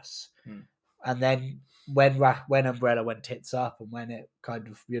virus, and then when Umbrella went tits up and when it kind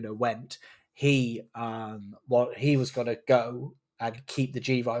of went, he was going to go and keep the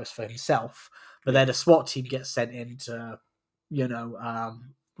G virus for himself, but then a SWAT team gets sent in to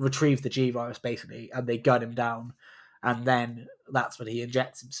retrieve the G virus basically, and they gun him down. And then that's when he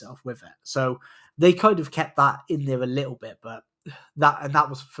injects himself with it. So they kind of kept that in there a little bit, but that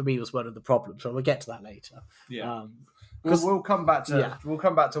was for me was one of the problems. So we'll get to that later. Yeah, we'll come back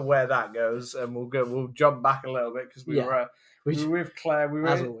to where that goes, and we'll jump back a little bit because we were with Claire. We were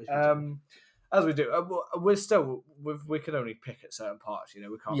as we do. We're still we can only pick at certain parts. We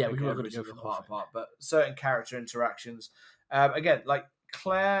can't. Yeah, pick every single part apart, but certain character interactions. Again,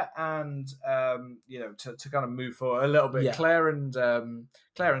 Claire and to kind of move forward a little bit. Yeah. Claire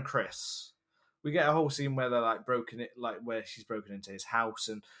and Chris, we get a whole scene where they're where she's broken into his house,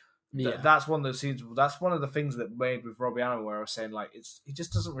 and that's one of those scenes. That's one of the things that made with Robbie Allen where I was saying he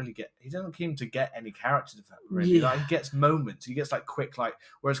just doesn't really he doesn't seem to get any character development really. Yeah. He gets moments, he gets quick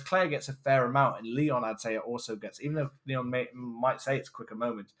whereas Claire gets a fair amount, and Leon I'd say it also gets, even though Leon might say it's quicker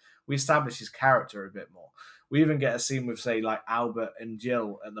moments, we establish his character a bit more. We even get a scene with, say, Albert and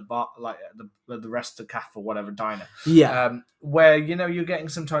Jill at the bar, at the Rest of the Cafe or whatever diner. Yeah. Where, you're getting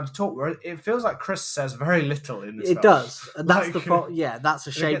some time to talk. Where it feels like Chris says very little in this film. It does. And that's the problem. Yeah, that's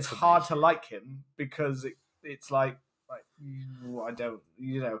a shame. It's hard to like him because it's I don't,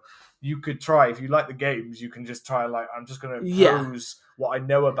 you could try, if you like the games, you can just try, I'm just going to impose what I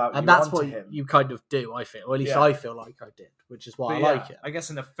know about and you that's onto what him. You kind of do, I feel. Or at least I feel like I did, which is why I like it. I guess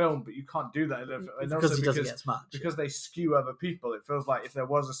in a film, but you can't do that in a film. Because he doesn't get as much. Because they skew other people. It feels like if there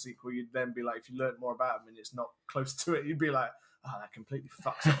was a sequel, you'd then be if you learned more about him and it's not close to it, you'd be that completely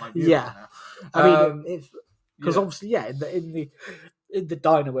fucks up my view. Yeah. I mean, because obviously, in the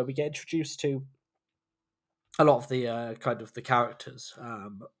diner where we get introduced to a lot of the kind of the characters,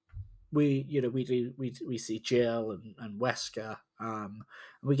 we see Jill and Wesker, and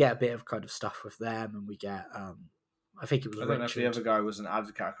we get a bit of kind of stuff with them, and we get I think it was. I don't know if the other guy was an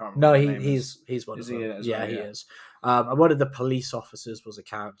advocate. I can't remember. No, he's one is of them. He as well, he is. And one of the police officers was a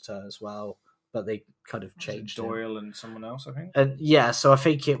character as well, but they kind of changed Doyle and someone else, I think. And so I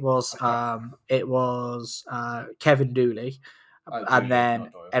think it was Kevin Dooley, and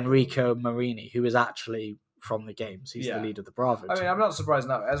then Enrico Marini, who is actually from the games. He's the lead of the Bravo team. I mean, I'm not surprised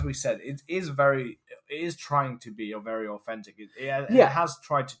now. As we said, it is trying to be very authentic. It has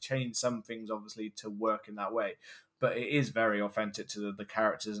tried to change some things, obviously, to work in that way. But it is very authentic to the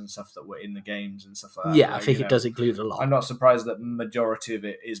characters and stuff that were in the games and stuff like that. Yeah, I think it does include a lot. I'm not surprised that majority of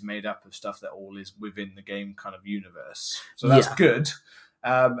it is made up of stuff that all is within the game kind of universe. So that's good.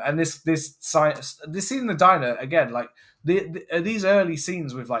 And this scene in the diner, again, these early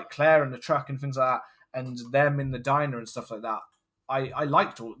scenes with Claire and the truck and things like that, and them in the diner and stuff like that, I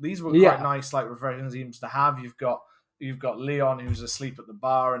liked all these. Were quite nice, refreshing scenes to have. You've got Leon who's asleep at the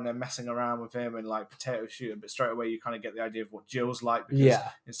bar and they're messing around with him and potato shooting, but straight away you kind of get the idea of what Jill's like, because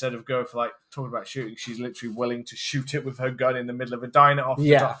instead of going for talking about shooting, she's literally willing to shoot it with her gun in the middle of a diner off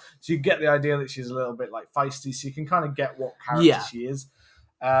the top. So you get the idea that she's a little bit feisty, so you can kind of get what character she is.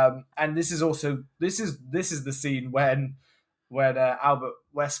 And this is the scene when when Albert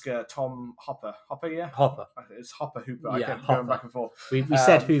Wesker, Tom Hopper, it's Hopper Hooper. I kept going back and forth. We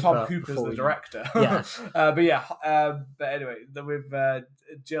said Hooper. Tom Hooper's the director. Yeah, but anyway, with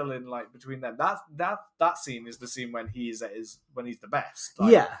Jill in like between them, that scene is the scene when he's the best.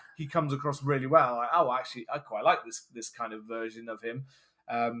 Like, he comes across really well. Like, actually, I quite like this kind of version of him.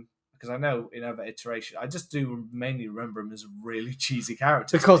 Because I know in other iteration, I just do mainly remember him as a really cheesy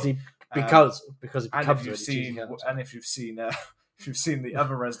character because he becomes really cheesy character. And if you've seen the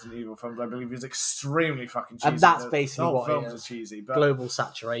other Resident Evil films, I believe he's extremely fucking cheesy. And that's basically what films he is. Are cheesy, but global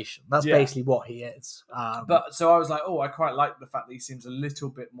saturation. That's basically what he is. But so I was like, I quite like the fact that he seems a little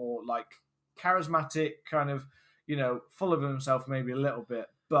bit more like charismatic, kind of, full of himself maybe a little bit,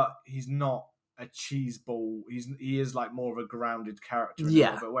 but he's not a cheese ball. He is like more of a grounded character in a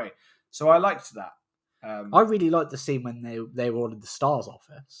little bit way. So I liked that. I really liked the scene when they were all in the STARS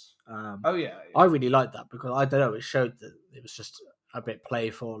office. I really liked that because I don't know, it showed that it was just a bit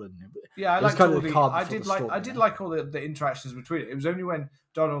playful and I liked all I did like all the interactions between it. It was only when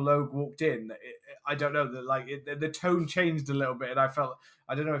Donald Logue walked in that I don't know that the tone changed a little bit, and I felt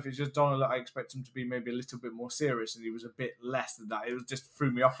I don't know if it's just Donald. I expect him to be maybe a little bit more serious, and he was a bit less than that. It was just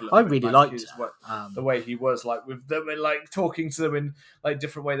threw me off a little. I really liked the way he was like with them and like talking to them in like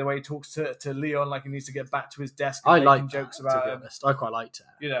different way. The way he talks to Leon, like he needs to get back to his desk. And I like jokes about him. Honest. I quite liked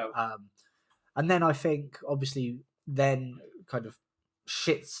it. And then I think obviously then kind of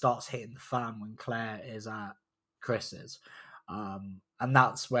shit starts hitting the fan when Claire is at Chris's. And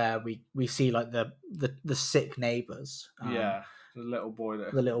that's where we see like the sick neighbours. The little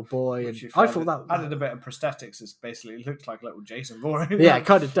boy. And I thought that added a bit of prosthetics. It's basically it looks like little Jason Bourne. Yeah, it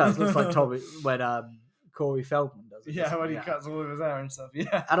kind of does. Looks like Tommy when Corey Feldman does it. Yeah, when he cuts all of his hair and stuff.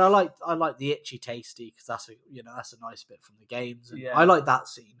 Yeah, and I like the itchy tasty because that's a nice bit from the games. And I like that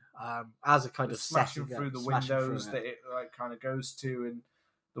scene as a kind of smashing through the windows that it like kind of goes to, and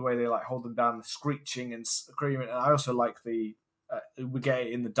the way they like hold them down, the screeching and screaming. And I also like the. We get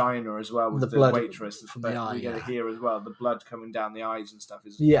it in the diner as well with the waitress. From the eye, we get it here as well. The blood coming down the eyes and stuff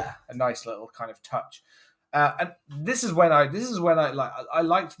is a nice little kind of touch. And this is when I like. I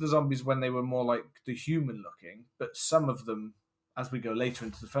liked the zombies when they were more like the human looking, but some of them, as we go later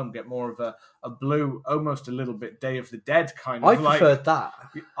into the film, get more of a blue, almost a little bit Day of the Dead kind of. I preferred that.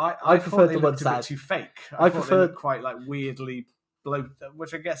 I preferred the ones that were too fake. I preferred quite like weirdly bloated,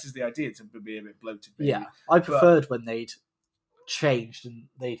 which I guess is the idea to be a bit bloated. Maybe. Yeah, I preferred when they'd changed and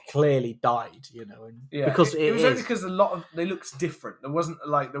they clearly died, because it was only because a lot of they looked different. There wasn't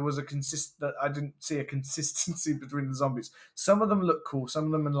like there was I didn't see a consistency between the zombies. Some of them look cool, some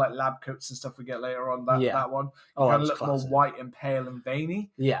of them in like lab coats and stuff we get later on. That one kind of looked more white and pale and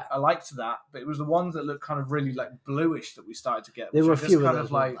veiny. Yeah, I liked that, but it was the ones that looked kind of really like bluish that we started to get. There were a few kind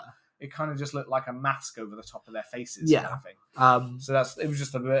of like it kind of just looked like a mask over the top of their faces. Yeah, kind of thing. So it was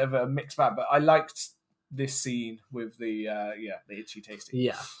just a bit of a mixed bag, but I liked this scene with the itchy tasty.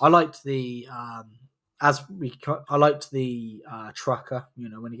 Yeah, I liked the trucker.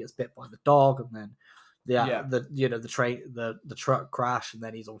 When he gets bit by the dog, and then the truck crash, and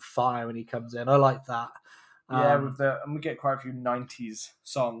then he's on fire when he comes in. I like that. And we get quite a few 90s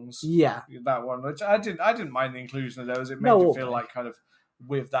songs. Yeah, that one, which I didn't mind the inclusion of those. It made you feel like kind of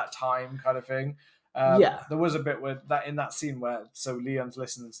with that time kind of thing. There was a bit where in that scene where Leon's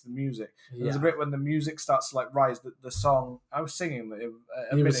listening to the music. There's a bit when the music starts to like rise. The song I was singing a minute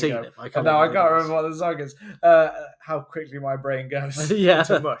ago. I can't remember what the song is. How quickly my brain goes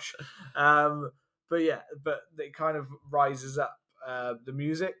to mush. But it kind of rises up the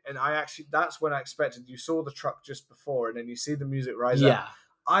music, and that's when I expected. You saw the truck just before, and then you see the music rise up.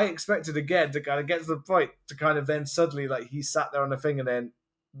 I expected again to kind of get to the point to kind of then suddenly like he sat there on the thing, and then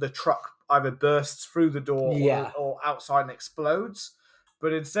the truck either bursts through the door or outside and explodes.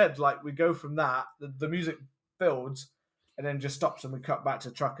 But instead, like we go from that, the music builds and then just stops, and we cut back to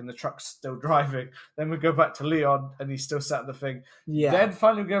the truck, and the truck's still driving. Then we go back to Leon, and he's still sat in the thing. Yeah. Then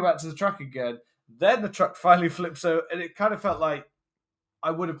finally we go back to the truck again. Then the truck finally flips over, and it kind of felt like I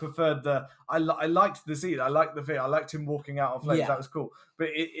would have preferred I liked the scene. I liked the thing. I liked him walking out on flames. That was cool. But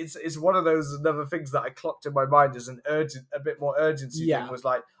it's one of those other things that I clocked in my mind as a bit more urgency thing. Was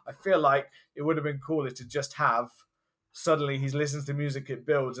like, I feel like it would have been cooler to just have suddenly he listens to music, it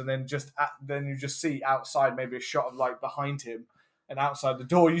builds, and then then you just see outside maybe a shot of like behind him, and outside the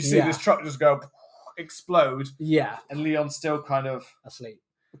door you see this truck just go explode. Yeah. And Leon's still kind of asleep.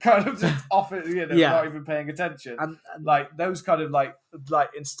 Kind of just off it, not even paying attention. And like those kind of like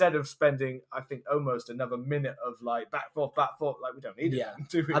instead of spending, I think, almost another minute of like back forth, like we don't need it.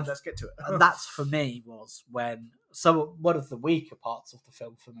 Let's get to it. And that's for me was when one of the weaker parts of the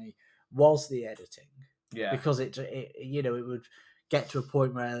film for me was the editing. because it would get to a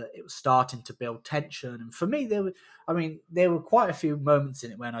point where it was starting to build tension. And for me, there were quite a few moments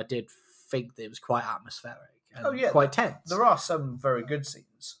in it when I did think that it was quite atmospheric and quite tense. There are some very good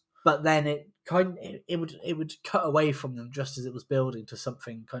scenes, but then it would cut away from them just as it was building to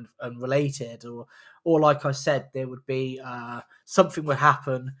something kind of unrelated, or like I said, there would be something would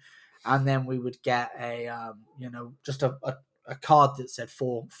happen, and then we would get just a card that said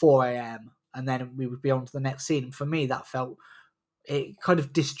 4 a.m. and then we would be on to the next scene. And for me, that felt, it kind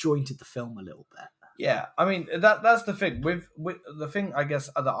of disjointed the film a little bit. Yeah, I mean that's the thing with the thing I guess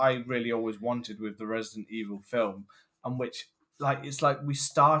that I really always wanted with the Resident Evil film, and which it's like we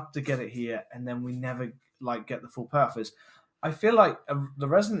start to get it here and then we never get the full purpose. I feel like the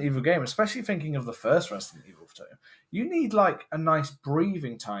Resident Evil game, especially thinking of the first Resident Evil 2, you need a nice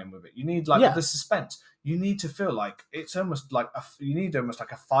breathing time with it. You need the suspense. You need to feel like it's almost you need almost a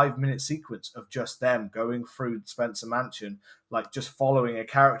 5-minute sequence of just them going through Spencer Mansion, just following a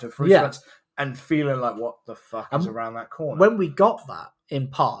character through Spencer and feeling like what the fuck is around that corner. When we got that in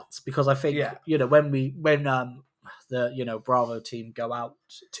parts, because I think when the Bravo team go out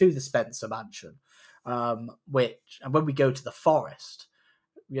to the Spencer Mansion, and when we go to the forest,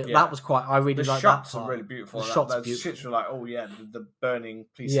 that was quite. I really like that. The shots are really beautiful. The shots were the burning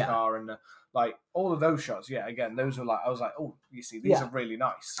police car and all of those shots. Yeah, again, those were I was like, oh, you see, these are really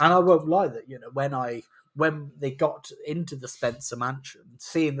nice. And I won't lie that when they got into the Spencer Mansion,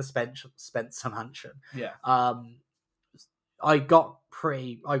 seeing the Spencer Mansion, I got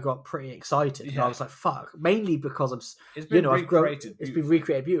pretty excited. Yeah. I was like, "Fuck!" Mainly because it's been recreated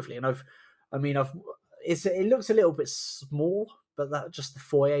beautifully, and it looks a little bit small, but that just the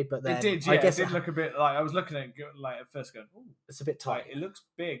foyer. But then it did look a bit like I was looking at it at first going, "Ooh, it's a bit tight." It looks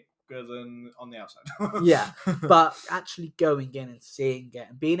bigger than on the outside. Yeah, but actually going in and seeing it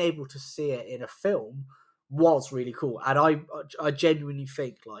and being able to see it in a film was really cool, and I genuinely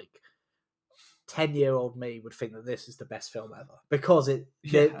think 10-year-old me would think that this is the best film ever, because the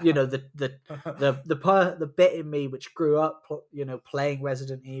bit in me which grew up playing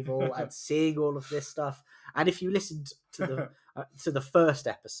Resident Evil and seeing all of this stuff. And if you listened to the first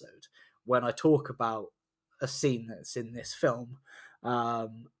episode when I talk about a scene that's in this film,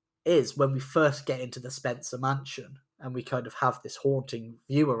 is when we first get into the Spencer Mansion and we kind of have this haunting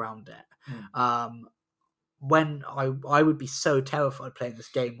view around it. When I would be so terrified playing this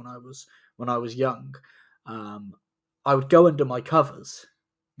game when I was young, I would go under my covers.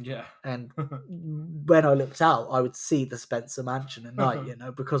 Yeah. And when I looked out, I would see the Spencer Mansion at night,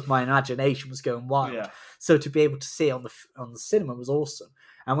 because my imagination was going wild. Yeah. So to be able to see on the cinema was awesome.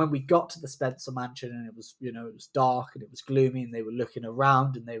 And when we got to the Spencer Mansion and it was, it was dark and it was gloomy and they were looking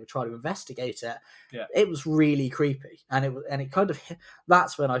around and they were trying to investigate it, it was really creepy. And it kind of,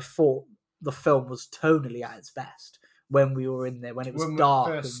 that's when I thought the film was tonally at its best, when we were in there, when it was dark.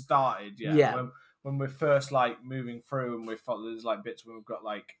 When we first started, when we're first moving through and we felt there's bits where we've got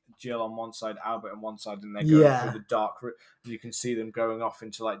Jill on one side, Albert on one side, and they're going through the dark route, and you can see them going off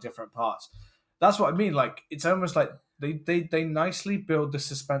into different parts. That's what I mean. It's almost like they nicely build the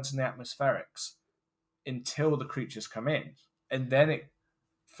suspense and the atmospherics until the creatures come in, and then it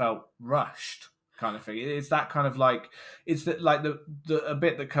felt rushed. Kind of thing. It's that kind of it's the a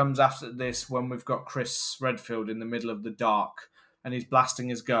bit that comes after this when we've got Chris Redfield in the middle of the dark and he's blasting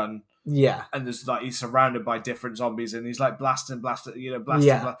his gun. Yeah, and there's he's surrounded by different zombies and he's blasting,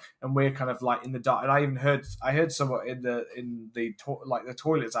 and we're kind of in the dark. And I even heard someone in the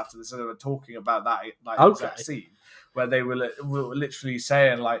toilets after the cinema talking about that exact scene where they were literally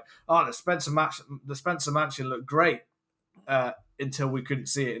saying oh, the Spencer Mansion looked great. Until we couldn't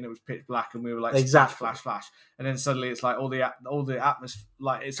see it and it was pitch black and we were exactly. flash, and then suddenly it's all the atmosphere,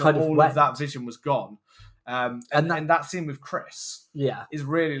 it's all of that vision was gone, and that scene with Chris is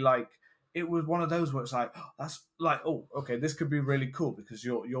really it was one of those where it's that's oh, okay, this could be really cool because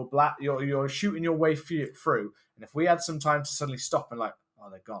you're shooting your way through, and if we had some time to suddenly stop and oh,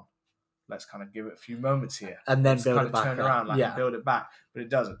 they're gone, let's kind of give it a few moments here and then build kind it back turn around and build it back, but it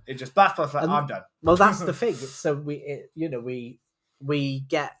doesn't. It just blast I'm done. Well, that's the thing. So we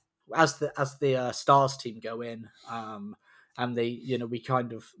get as the Stars team go in, and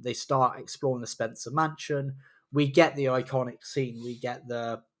they start exploring the Spencer Mansion. We get the iconic scene. We get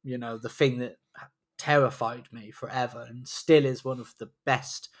the thing that terrified me forever and still is one of the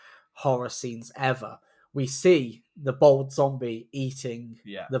best horror scenes ever. We see the bold zombie eating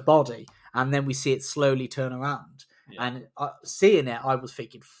the body, and then we see it slowly turn around. Yeah. And seeing it, I was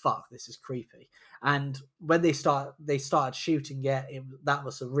thinking, "Fuck, this is creepy." And when they started shooting that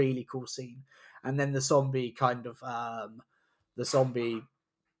was a really cool scene. And then the zombie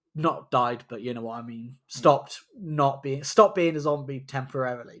not died, but you know what I mean. Stopped being a zombie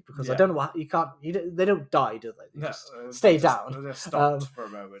temporarily, because I don't know what they don't die, do they? They just stay down. They just stopped for a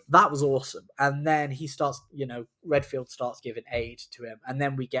moment. That was awesome. And then he starts, Redfield starts giving aid to him, and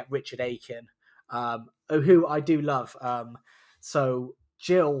then we get Richard Aiken, who I do love. So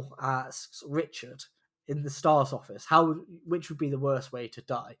Jill asks Richard in the STARS office, which would be the worst way to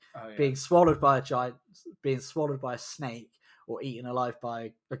die? Being swallowed by a giant, being swallowed by a snake, or eaten alive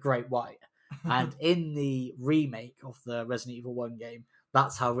by a great white. And in the remake of the Resident Evil 1 game,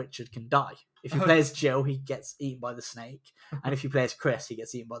 that's how Richard can die. If you play as Jill, he gets eaten by the snake. And if you play as Chris, he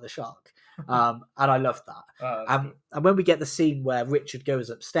gets eaten by the shark. And I love that. And when we get the scene where Richard goes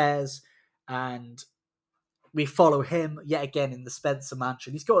upstairs and we follow him yet again in the Spencer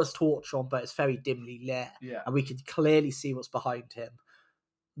mansion. He's got his torch on, but it's very dimly lit. Yeah. And we can clearly see what's behind him.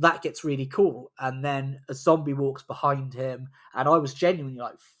 That gets really cool. And then a zombie walks behind him, and I was genuinely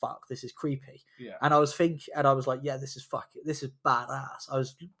like, fuck, this is creepy. Yeah. And I was like, yeah, this is badass. I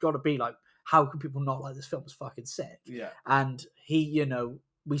was gonna be like, how can people not like this film? It's fucking sick. Yeah. And he,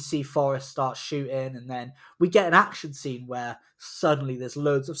 we see Forrest start shooting, and then we get an action scene where suddenly there's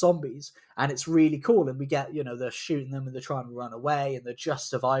loads of zombies, and it's really cool. And we get, they're shooting them and they're trying to run away, and they're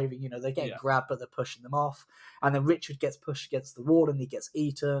just surviving. They're getting grabbed, but they're pushing them off. And then Richard gets pushed against the wall and he gets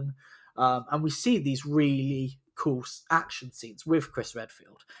eaten. And we see these really cool action scenes with Chris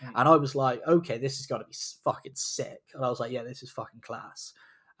Redfield. And I was like, okay, this is got to be fucking sick. And I was like, yeah, this is fucking class.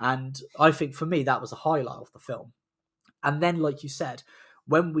 And I think for me, that was a highlight of the film. And then, like you said,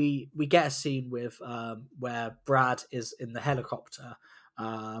 when we get a scene with where Brad is in the helicopter,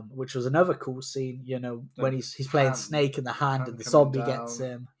 which was another cool scene, when he's playing Snake in the hand and the zombie gets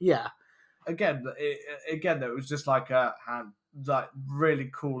him. Yeah. Again, it was just like a hand, like really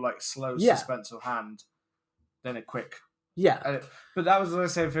cool, like slow suspenseful hand, then a quick. Yeah. But that was the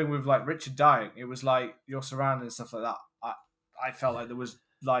same thing with like Richard dying. It was like you're surrounded and stuff like that. I felt like there was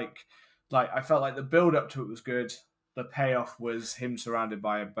like I felt like the build up to it was good. The payoff was him surrounded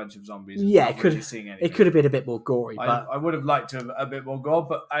by a bunch of zombies. Yeah, it could have been a bit more gory. But I would have liked to have a bit more gore,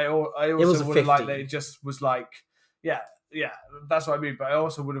 but I also would have liked that it just was like, yeah, that's what I mean. But I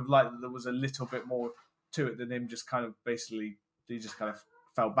also would have liked that there was a little bit more to it than him just kind of basically, he just kind of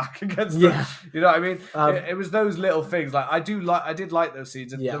fell back against them. You know what I mean? It was those little things. Like I did like those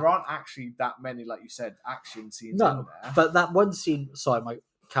scenes, and there aren't actually that many, like you said, action scenes in there. But that one scene, sorry, my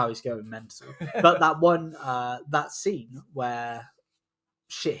Cowie's going mental. But that one, that scene where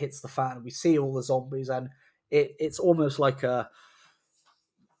shit hits the fan and we see all the zombies, and it's almost like a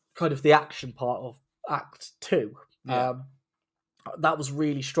kind of the action part of Act 2. Yeah. That was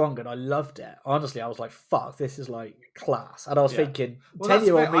really strong, and I loved it. Honestly, I was like, "Fuck, this is like class." And I was thinking,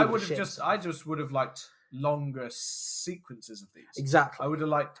 10-year-old me, I just would have liked longer sequences of these. Exactly. I would have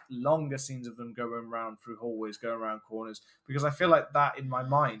liked longer scenes of them going around through hallways, going around corners, because I feel like that in my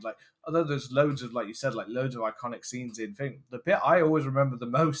mind, like although there's loads of, like you said, like loads of iconic scenes in thing, the bit I always remember the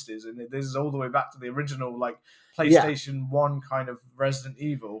most is, and this is all the way back to the original like PlayStation 1 kind of Resident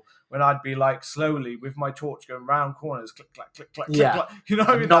Evil, when I'd be like slowly with my torch going round corners, click, clack, click, clack, click, clack. You know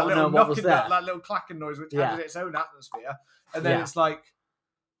what I mean? That little knocking, that little clacking noise, which added its own atmosphere. And then it's like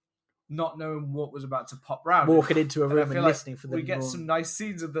not knowing what was about to pop round. Walking into a room and listening for them. We get some nice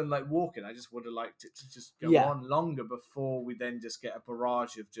scenes of them like walking. I just would have liked it to just go on longer before we then just get a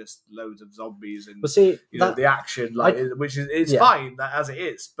barrage of just loads of zombies and the action, which is fine as it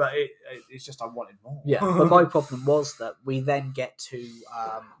is, but it's just I wanted more. Yeah, but my problem was that we then get to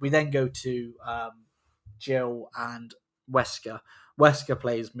go to Jill and Wesker. Wesker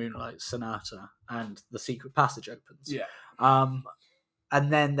plays Moonlight Sonata, and the secret passage opens. Yeah. And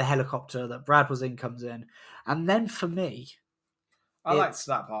then the helicopter that Brad was in comes in. And then for me, I liked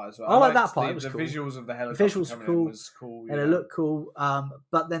that part as well. I liked that part. It was the cool. Visuals of the helicopter was cool. And it looked cool.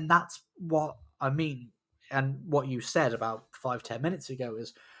 But then that's what I mean. And what you said about 5-10 minutes ago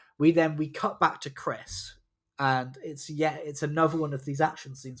is we cut back to Chris. And it's another one of these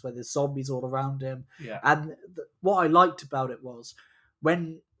action scenes where there's zombies all around him. Yeah. And what I liked about it was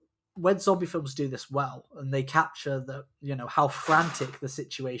when zombie films do this well and they capture how frantic the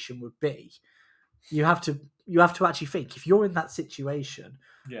situation would be, you have to actually think, if you're in that situation,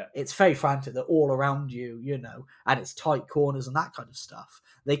 it's very frantic. They're all around you, and it's tight corners and that kind of stuff.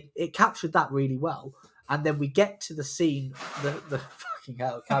 It captured that really well. And then we get to the scene, the fucking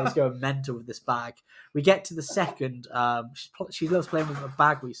hell, Carrie's going mental with this bag. We get to the second, she loves playing with a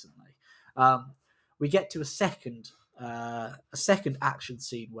bag recently. We get to a second action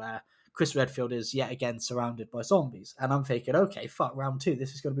scene where Chris Redfield is yet again surrounded by zombies, and I'm thinking, okay, fuck, round 2,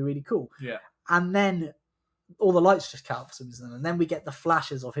 this is going to be really cool. Yeah. And then all the lights just cut out for some reason, and then we get the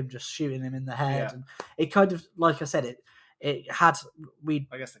flashes of him just shooting him in the head, and it kind of, like I said, it had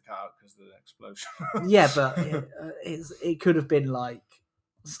I guess they cut out because of the explosion. Yeah, but it could have been like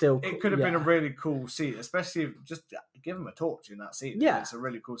still. It could have been a really cool scene, especially if just give him a torch in that scene. Yeah, it's a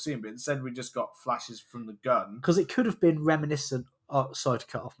really cool scene. But instead, we just got flashes from the gun because it could have been reminiscent. Oh, sorry to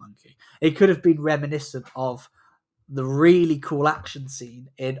cut off, Monkey. It could have been reminiscent of the really cool action scene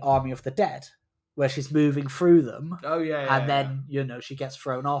in Army of the Dead, where she's moving through them. Oh yeah, and then she gets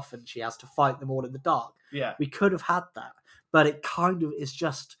thrown off and she has to fight them all in the dark. Yeah, we could have had that, but it kind of is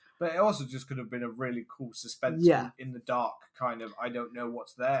just. But it also just could have been a really cool suspense in the dark kind of. I don't know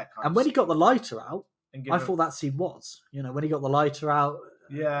what's there. And when he got the lighter out, I thought that scene was. When he got the lighter out.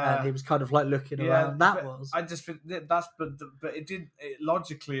 Yeah, and he was kind of like looking around. That was. I just think that's, but it did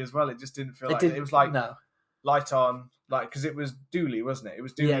logically as well. It just didn't feel like it was like light on, like because it was Dooley, wasn't it? It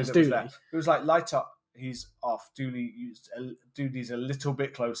was Dooley that was there. It was like light up. He's off. Dooley's a little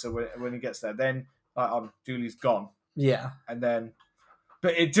bit closer when he gets there. Then light on. Dooley's gone. Yeah, and then,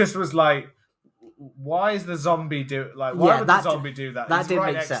 but it just was like. Why is the zombie why would the zombie do that? He's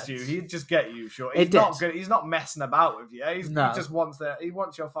right next to you. He'd just get you, sure. He's not good. He's not messing about with you. He just wants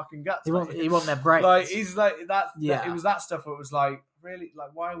your fucking guts. He wants their brains. Like he's like that. Yeah. It was that stuff where it was like, really, like,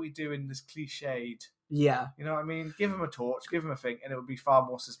 why are we doing this cliched? Yeah. You know what I mean? Give him a torch, give him a thing, and it would be far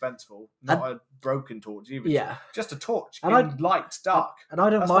more suspenseful. Not a broken torch, even. Yeah. Just a torch in light, dark. And I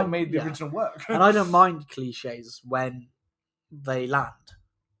don't mind. What made the original work. And I don't mind cliches when they land.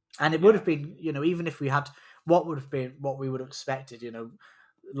 And it would have been, even if we had what would have been what we would have expected,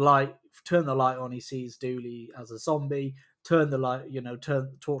 light, turn the light on, he sees Dooley as a zombie, turn the light, turn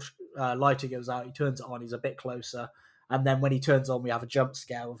the torch, lighter goes out, he turns it on, he's a bit closer, and then when he turns on, we have a jump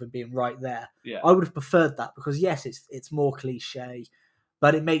scare of him being right there. Yeah. I would have preferred that because yes, it's more cliche,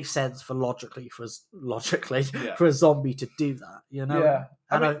 but it makes sense for a zombie to do that, Yeah.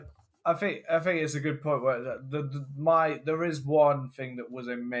 And I think it's a good point where there is one thing that was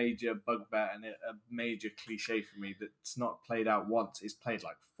a major bugbear and a major cliche for me that's not played out once. It's played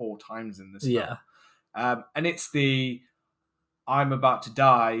like 4 times in this film. And it's the I'm about to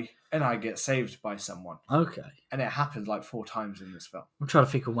die and I get saved by someone. Okay. And it happens like 4 times in this film. I'm trying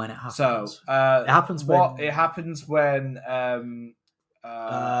to think of when it happens. So it happens when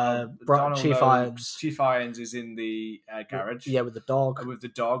Chief Irons is in the garage. Yeah, with the dog.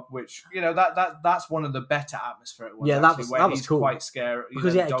 Which that's one of the better atmospheric ones. Yeah, that was cool. Quite scary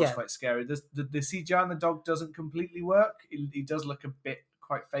because the dog's quite scary. The CGI on the dog doesn't completely work. He does look a bit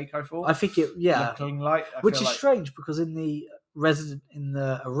quite fake. I thought. I think which is strange because in the they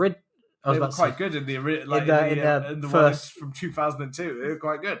were quite good in the first one from 2002. They were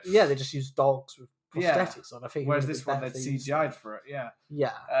quite good. Yeah, they just used dogs with prosthetics on. I think. Whereas this one, they'd CGI'd for it. Yeah.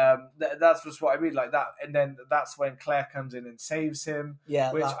 Yeah. That's just what I mean, like that. And then that's when Claire comes in and saves him.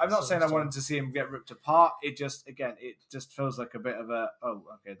 Yeah. Which I'm not saying I wanted to see him get ripped apart. It just feels like a bit of a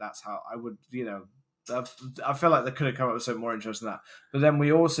okay, that's how I would I feel like they could have come up with something more interesting than that. But then we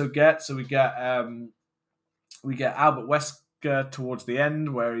get Albert Wesker towards the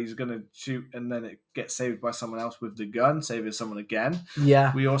end where he's going to shoot and then it gets saved by someone else with the gun, saving someone again.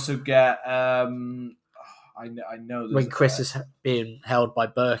 Yeah. We also get I know when Chris is being held by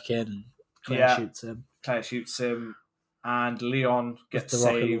Birkin and Claire shoots him and Leon gets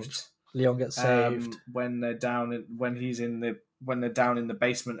saved. Leon gets saved when they're down in the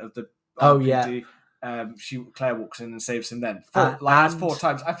basement of the RPG. Claire walks in and saves him then. 4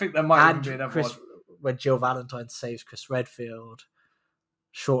 times. I think there might even be another one. When Jill Valentine saves Chris Redfield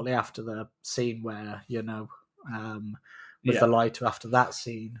shortly after the scene where, with the lighter after that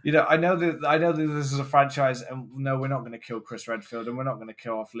scene. I know that this is a franchise and no, we're not going to kill Chris Redfield and we're not going to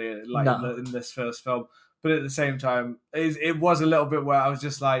kill off Leah in this first film. But at the same time, it was a little bit where I was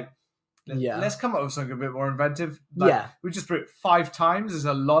just like, let's come up with something a bit more inventive. We just put it 5 times. There's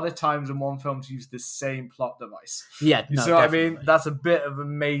a lot of times in one film to use the same plot device. Yeah, so I mean, that's a bit of a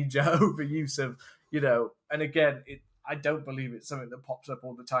major overuse of, and again, I don't believe it's something that pops up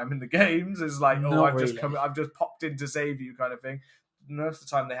all the time in the games. It's like, I've just popped in to save you kind of thing. Most of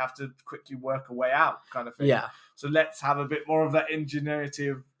the time they have to quickly work a way out kind of thing. Yeah. So let's have a bit more of that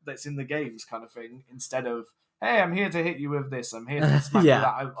ingenuity that's in the games kind of thing instead of, hey, I'm here to hit you with this. I'm here to smack you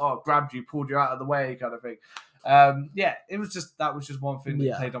out. I grabbed you, pulled you out of the way kind of thing. That was just one thing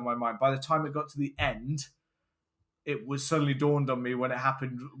that played on my mind. By the time it got to the end, it was suddenly dawned on me when it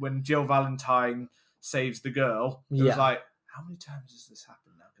happened, when Jill Valentine saves the girl. It was like, how many times has this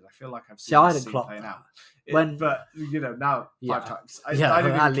happened now? Because I feel like I've seen this scene playing out. But now 5 times. I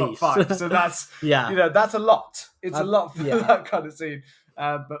didn't even clock 5. So that's that's a lot. It's a lot for that kind of scene.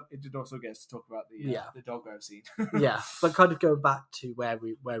 But it did also get us to talk about the doggo scene. Yeah, but kind of going back to where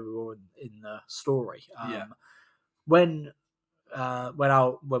we were in the story. When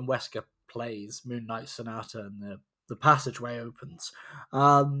Wesker plays Moonlight Sonata and the passageway opens,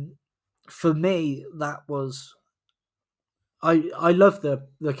 for me that was. I love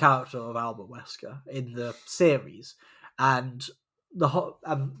the character of Albert Wesker in the series, and the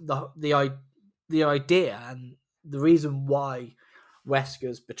idea and the reason why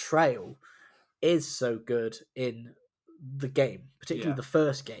Wesker's betrayal is so good in the game, particularly the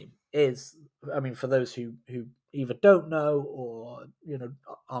first game, is, I mean, for those who either don't know or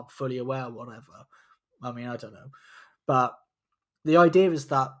aren't fully aware or whatever, I mean, I don't know, but the idea is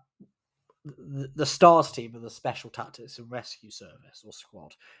that the STARS team are the Special Tactics and Rescue Service or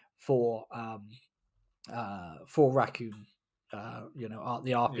Squad for Raccoon, the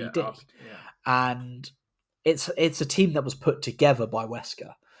RPD, and it's a team that was put together by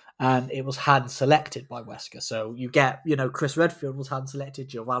Wesker, and it was hand selected by Wesker. So you get, Chris Redfield was hand selected,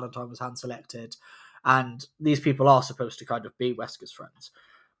 Jill Valentine was hand selected, and these people are supposed to kind of be Wesker's friends,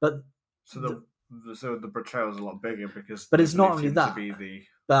 but so the betrayal is a lot bigger because, but it's not only that to be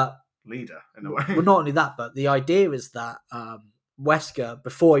the leader in a way. Well, not only that, but the idea is that Wesker,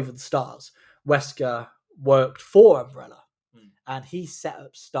 before even STARS, Wesker worked for Umbrella, and he set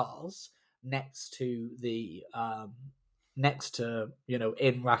up STARS next to in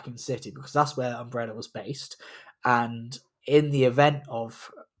Raccoon City, because that's where Umbrella was based. And in the event of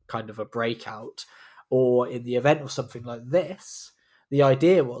kind of a breakout, or in the event of something like this, the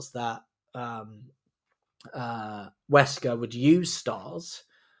idea was that Wesker would use STARS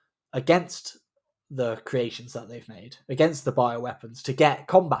against the creations that they've made, against the bioweapons, to get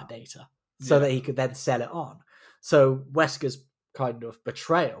combat data so that he could then sell it on. So Wesker's kind of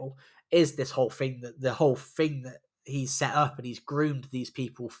betrayal is this whole thing that he's set up and he's groomed these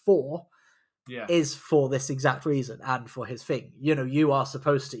people for is for this exact reason and for his thing. You are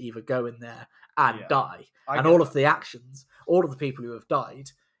supposed to either go in there and die. And all of the actions, all of the people who have died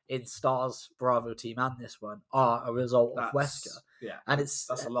in STARS, Bravo team, and this one are a result of Wesker. Yeah, and that's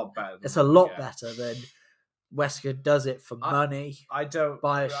a lot better. It's a lot better than Wesker does it for money. I don't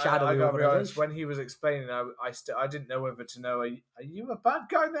buy a shadowy I organization. Be honest, when he was explaining, I didn't know whether to know. Are you a bad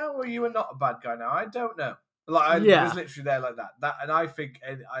guy now, or are you not a bad guy now? I don't know. I was literally there like that. And I think,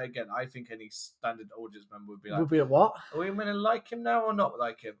 I think any standard audience member would be like, "Would be a what? Are we going to like him now or not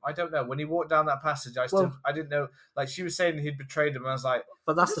like him?" I don't know. When he walked down that passage, I didn't know. Like, she was saying he'd betrayed him, and I was like,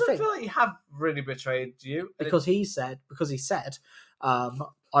 "But that's the thing. I feel like you have really betrayed you." Because he said,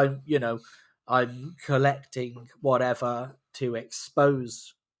 I'm collecting whatever to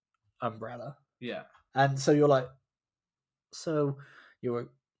expose Umbrella. Yeah. And so you're like, so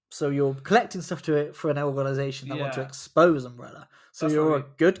you're collecting stuff for an organization that want to expose Umbrella. So that's you're a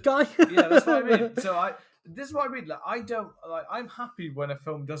good guy? Yeah, that's what I mean. This is what I mean. I'm happy when a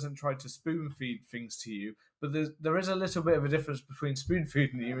film doesn't try to spoon feed things to you, but there is a little bit of a difference between spoon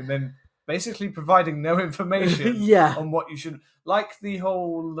feeding you and then basically providing no information on what you should. Like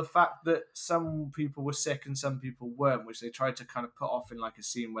the fact that some people were sick and some people weren't, which they tried to kind of put off in like a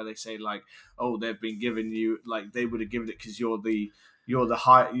scene where they say like, "Oh, they've been giving you, like they would have given it because you're like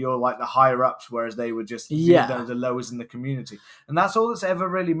the higher ups, whereas they were just the lowest in the community." And that's all that's ever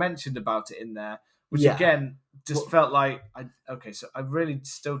really mentioned about it in there, which again just felt like so I really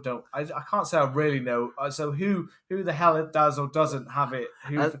still don't. I can't say I really know. So who the hell it does or doesn't have it?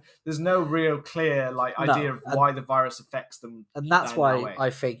 There's no real clear idea of why the virus affects them, and that's why I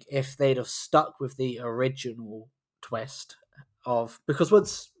think if they'd have stuck with the original twist because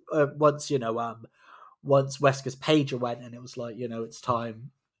once Wesker's pager went and it was like, it's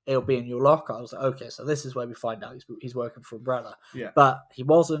time, it'll be in your locker, I was like, okay, so this is where we find out he's working for Umbrella. Yeah. But he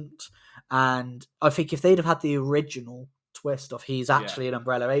wasn't. And I think if they'd have had the original twist of he's actually an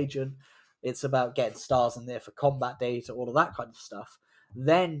Umbrella agent, it's about getting STARS in there for combat data, all of that kind of stuff,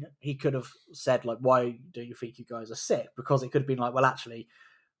 then he could have said, like, why do you think you guys are sick? Because it could have been like, well, actually,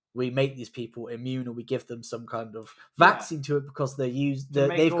 we make these people immune, or we give them some kind of vaccine to it because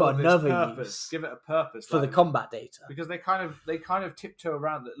they've got another use. Give it a purpose for the combat data. Because they kind of tiptoe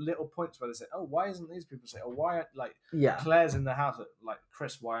around at little points where they say, "Oh, why isn't these people sick? Or why aren't Claire's in the house? Like,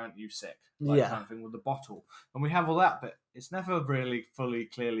 Chris, why aren't you sick?" Kind of thing with the bottle, and we have all that, but it's never really fully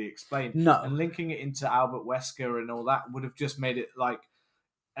clearly explained. No, and linking it into Albert Wesker and all that would have just made it like,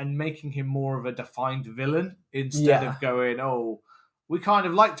 and making him more of a defined villain instead of going, "Oh, we kind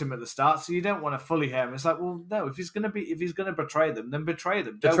of liked him at the start, so you don't want to fully hear him." It's like, well, no, if he's going to betray them, then betray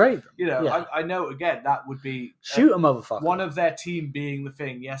them. Betray them. I know, again, that would be... Shoot a motherfucker. One of their team being the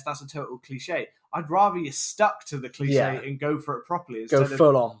thing. Yes, that's a total cliche. I'd rather you stuck to the cliche and go for it properly instead of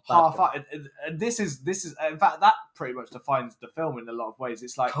full on half. And this is in fact that pretty much defines the film in a lot of ways.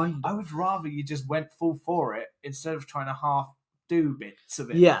 It's like I would rather you just went full for it instead of trying to half do bits of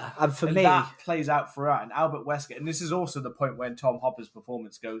it. Yeah, and for me that plays out throughout. And Albert Wesker, and this is also the point when Tom Hopper's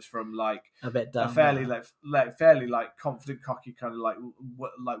performance goes from like a bit dumb, fairly fairly confident, cocky, kind of like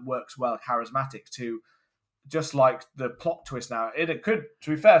works well, charismatic, to just like the plot twist now. It could, to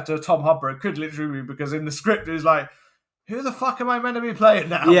be fair to Tom Hopper, it could literally be because in the script it was like, who the fuck am I meant to be playing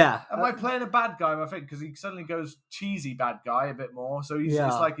now? Yeah. Am I playing a bad guy, I think? Because he suddenly goes cheesy bad guy a bit more. So it's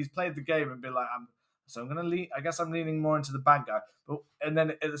like he's played the game and been like, I'm going to lean. I guess I'm leaning more into the bad guy. And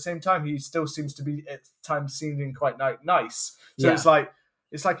then at the same time, he still seems to be at times seeming quite nice. So it's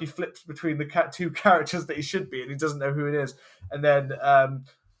like he flips between the two characters that he should be, and he doesn't know who it is. And then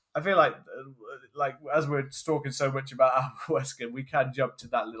I feel like as we're talking so much about Albert Wesker, we can jump to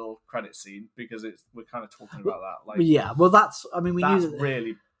that little credit scene because we're kind of talking about that. Like, yeah, well, that's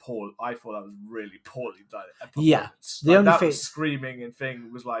really poor. I thought that was really poorly done. Yeah, the only thing screaming and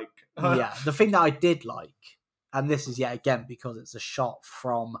thing was like the thing that I did like, and this is yet again because it's a shot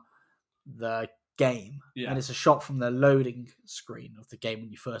from the game and it's a shot from the loading screen of the game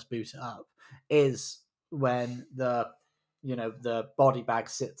when you first boot it up, is when the body bag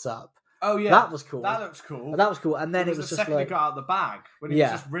sits up. Oh yeah, that was cool. That looks cool. That was cool. And then it was the just second like he got out of the bag when he was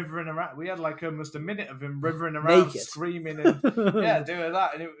just rivering around. We had like almost a minute of him rivering around, naked, screaming and doing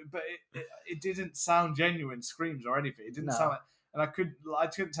that. And it didn't sound genuine screams or anything. It didn't sound like. And I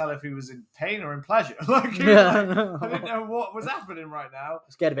couldn't tell if he was in pain or in pleasure. I didn't know what was happening right now.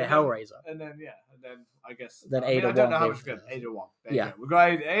 It's getting a bit Hellraiser. And then I guess Ada Wong. I don't know how much good Ada Wong. We got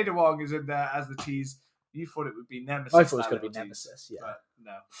Ada Wong is in there as the tease. You thought it would be Nemesis. I thought it was going to be Nemesis, but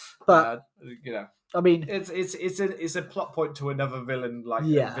no. But I mean, it's a plot point to another villain, a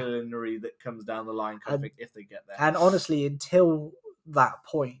villainy that comes down the line. I think if they get there, and honestly, until that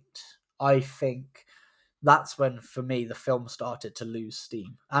point, I think that's when, for me, the film started to lose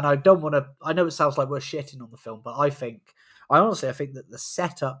steam. And I don't want to. I know it sounds like we're shitting on the film, but I think that the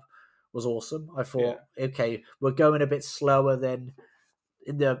setup was awesome. I thought, okay, we're going a bit slower than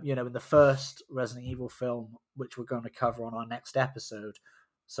in the first Resident Evil film, which we're going to cover on our next episode.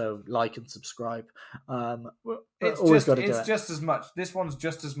 So like and subscribe. It's just as much. This one's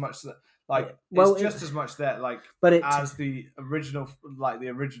just as much that it's just as much that as the original, the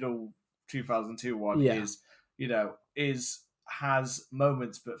original 2002 one has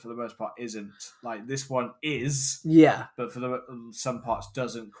moments, but for the most part isn't. Like this one is, but for some parts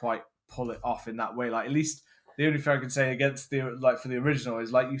doesn't quite pull it off in that way. Like at least. The only thing I can say against for the original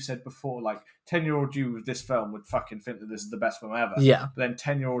is, like you said before, 10-year-old you with this film would fucking think that this is the best film ever. Yeah. But then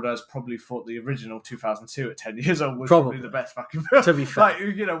 10-year-old us probably thought the original 2002 at 10 years old was probably the best fucking film. To be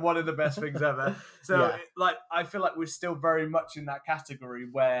fair. One of the best things ever. So I feel like we're still very much in that category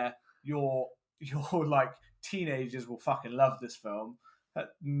where you're teenagers will fucking love this film.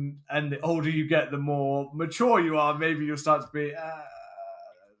 And the older you get, the more mature you are. Maybe you'll start to be...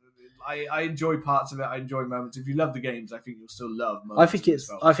 I enjoy parts of it. I enjoy moments. If you love the games, I think you'll still love moments.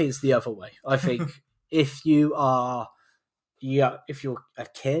 I think it's the other way. I think if you're a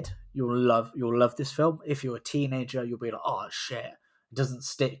kid, you'll love this film. If you're a teenager, you'll be like, oh shit, it doesn't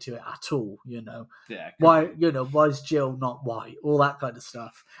stick to it at all. Yeah. Why is Jill not white? All that kind of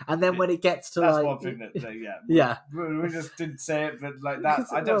stuff. And then when it gets to that's one thing that we just didn't say it, but that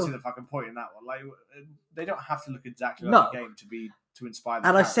I don't see the fucking point in that one. They don't have to look exactly like the game to inspire.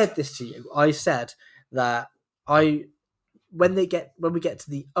 And I said this to you. I said that when we get to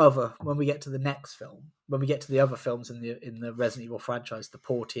the next film, when we get to the other films in the Resident Evil franchise, the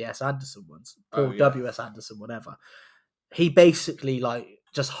Paul T.S. Anderson ones, Paul W.S. Anderson, whatever, he basically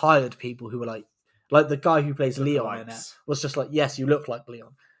just hired people who were like the guy who plays Leon in it was just like, yes, you look like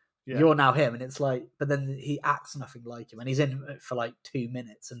Leon. Yeah. You're now him, and it's like, but then he acts nothing like him, and he's in it for 2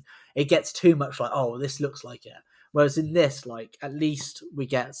 minutes, and it gets too much oh, this looks like it. Whereas in this, at least we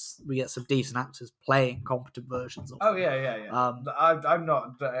get some decent actors playing competent versions of it. Oh yeah. I'm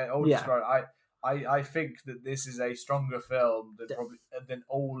not I think that this is a stronger film than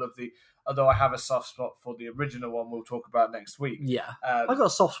all of the. Although I have a soft spot for the original one, we'll talk about next week. Yeah, I've got a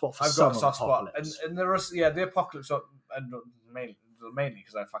soft spot for Apocalypse. And there is the Apocalypse, and mainly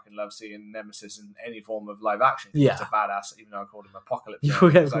because I fucking love seeing Nemesis in any form of live action. Yeah, it's a badass. Even though I called him Apocalypse,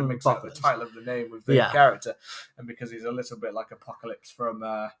 because I mix up the title of the name with the character, and because he's a little bit like Apocalypse from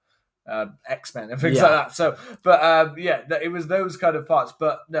X-Men and things like that. So, but it was those kind of parts.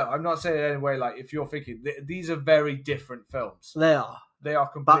 But no, I'm not saying it anyway. If you're thinking these are very different films, they are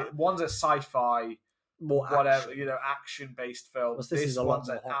complete. One's a sci-fi more whatever, action-based film. This one's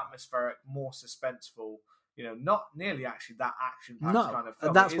an atmospheric, more suspenseful, not nearly actually that action-packed kind of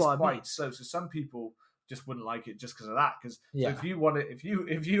film. That's what I mean. So some people just wouldn't like it just because of that. Because if you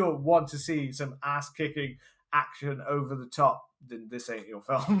want to see some ass-kicking action over the top, then this ain't your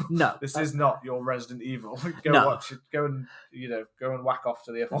film. No, this is not your Resident Evil. Watch it. Go and whack off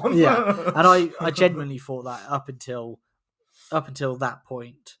to the other one. Yeah, and I genuinely thought that up until that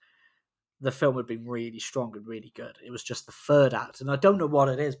point, the film had been really strong and really good. It was just the third act, and I don't know what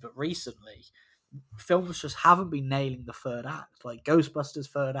it is, but recently, films just haven't been nailing the third act. Like Ghostbusters'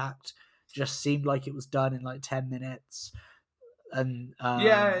 third act just seemed like it was done in like 10 minutes. And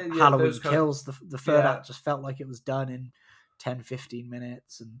Halloween Kills, the third act just felt like it was done in 10, 15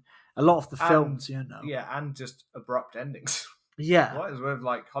 minutes. And a lot of the films, Yeah, and just abrupt endings. Yeah. What is with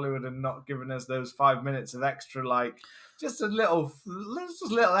Hollywood and not giving us those 5 minutes of extra, just a little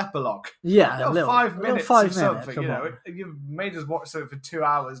epilogue. Yeah, a little 5 minutes or something. You've made us watch something for 2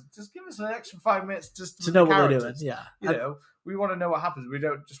 hours. Just give us an extra 5 minutes just to know what they're doing. Yeah, we want to know what happens. We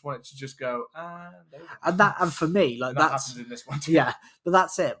don't just want it to just go. And for me, that happens in this one too. Yeah, but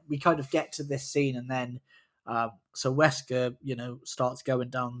that's it. We kind of get to this scene, and then so Wesker, starts going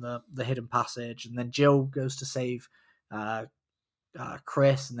down the hidden passage, and then Jill goes to save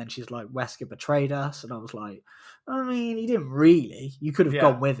Chris, and then she's like, Wesker betrayed us, and I was like, I mean, he didn't really. You could have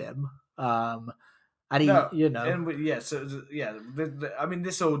gone with him. And he, I mean,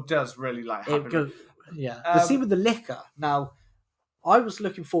 this all does really happen. The scene with the liquor. Now, I was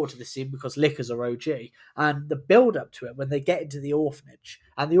looking forward to this scene because liquors are OG, and the build up to it when they get into the orphanage,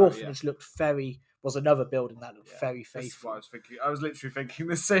 and the orphanage was another building that looked very faithful. That's what I was thinking. I was literally thinking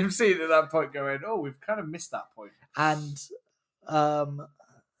the same scene at that point, going, "Oh, we've kind of missed that point." And I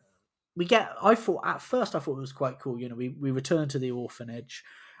thought it was quite cool. We return to the orphanage,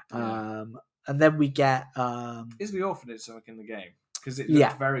 and then we get. Is the orphanage something in the game? Because it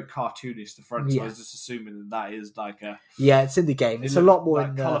looked very cartoonish, the front, so I was just assuming that is like a... Yeah, it's in the game. It's a lot more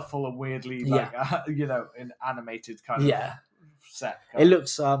in colourful and weirdly, in animated kind of set. It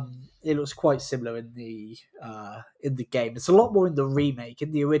looks quite similar in the game. It's a lot more in the remake.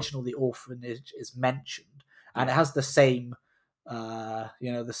 In the original, the orphanage is mentioned, and it has the same,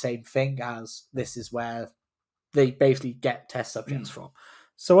 the same thing as this is where they basically get test subjects from.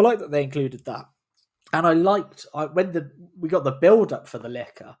 So I like that they included that. And I liked when we got the build up for the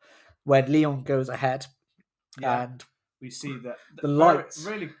liquor, when Leon goes ahead, and we see that the lights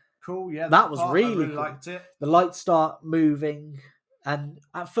really cool. Yeah, that was really cool. Liked it. The lights start moving, and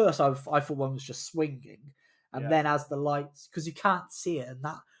at first I thought one was just swinging, and then as the lights, because you can't see it, and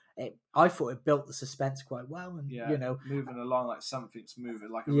I thought it built the suspense quite well, and moving along like something's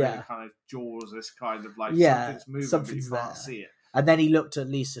moving, like a really kind of Jaws, this kind of something's moving, but you can't see it. And then he looked at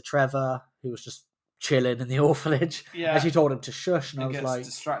Lisa Trevor, who was just chilling in the orphanage, and she told him to shush, and I was like,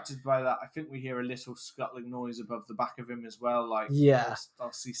 distracted by that. I think we hear a little scuttling noise above the back of him as well,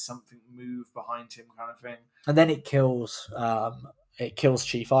 I'll see something move behind him, kind of thing. And then it kills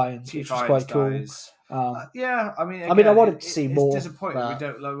Chief Irons, which was quite cool. I mean, I wanted to see more. It's disappointing we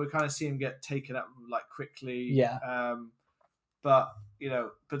don't we kind of see him get taken up quickly. But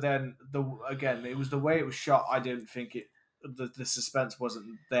then it was the way it was shot. I didn't think it. The suspense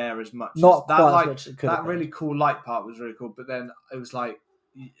wasn't there as much. Not that quite as much as it could have been. Really cool light part was really cool, but then it was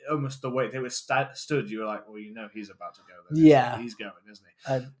almost the way they were stood. You were like, well, he's about to go there. Yeah, he's going, isn't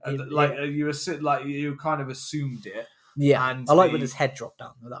he? You kind of assumed it. Yeah, and I like when his head dropped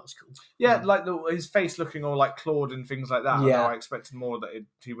down. That was cool. Yeah, his face looking all clawed and things like that. Yeah, I expected more that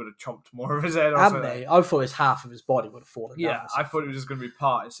he would have chomped more of his head. I thought his half of his body would have fallen down. Yeah, I thought it was just going to be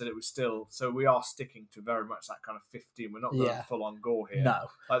part. Instead, it was still. So we are sticking to very much that kind of 15. We're not going full on gore here. No,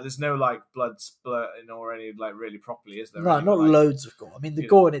 there's no blood splurting or any really properly, is there? No, not loads of gore. I mean, the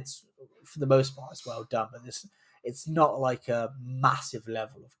gore in it's for the most part is well done, but it's not like a massive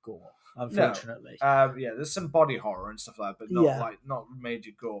level of gore. Unfortunately, there's some body horror and stuff like that, but not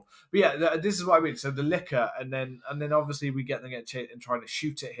major gore. But this is what I mean. So the liquor, and then obviously we get them and trying to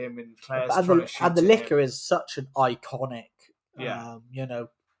shoot at him, and Claire's trying to shoot. And the liquor is such an iconic,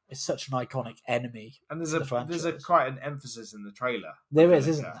 it's such an iconic enemy. And there's quite an emphasis in the trailer. There is,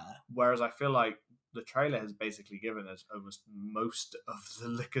 isn't there? Whereas I feel like the trailer has basically given us almost most of the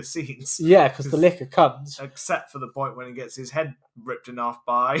liquor scenes. Yeah, because the liquor comes. Except for the point when he gets his head ripped in half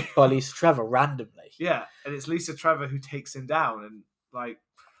by Lisa Trevor randomly. Yeah, and it's Lisa Trevor who takes him down. And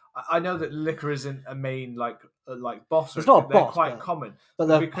I know that liquor isn't a main boss. It's not a they're boss, quite common.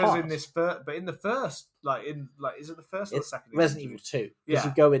 But because in this first, in the first, is it the first or the second? Resident Evil 2. Because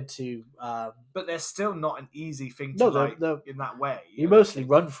you go into. But they're still not an easy thing to in that way. You mostly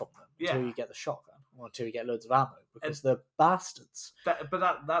run from them until you get the shotgun. until we get loads of ammo, because they're bastards.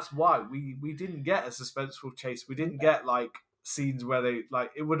 That's why we didn't get a suspenseful chase. We didn't get like scenes where they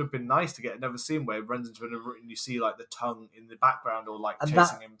like. It would have been nice to get another scene where it runs into another and you see like the tongue in the background or like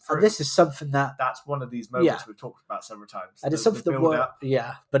chasing him through. And this is something that's one of these moments we've talked about several times. And it's something that works,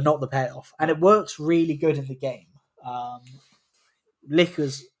 but not the payoff. And it works really good in the game.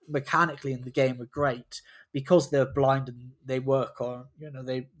 Lickers mechanically in the game are great because they're blind and they work on,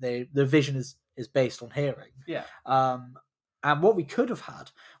 their vision is based on hearing. Yeah. And what we could have had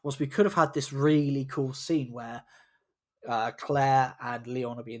was this really cool scene where Claire and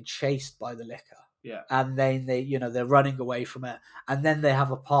Leon are being chased by the Licker. Yeah. And then they're running away from it. And then they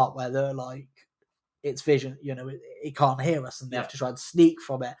have a part where they're like, its vision, it can't hear us and they have to try and sneak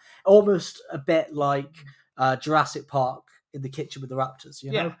from it. Almost a bit like Jurassic Park in the kitchen with the raptors,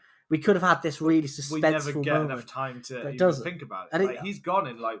 We could have had this really suspenseful moment. We never get enough time to even think about it. Like, he's gone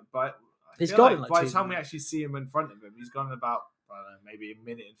in like, by the time we actually see him in front of him, he's gone in about, I don't know, maybe a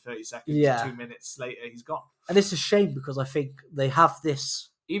minute and 30 seconds. Yeah. 2 minutes later, he's gone. And it's a shame because I think they have this.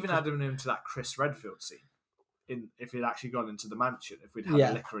 Even adding him to that Chris Redfield scene, if he'd actually gone into the mansion, if we'd had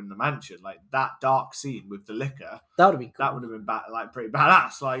the Licker in the mansion, like that dark scene with the Licker, that would have been cool. That would have been pretty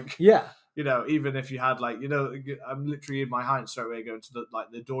badass. Like, yeah. Even if you had I'm literally in my hand straight away going to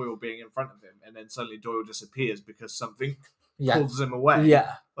the Doyle being in front of him, and then suddenly Doyle disappears because something pulls him away.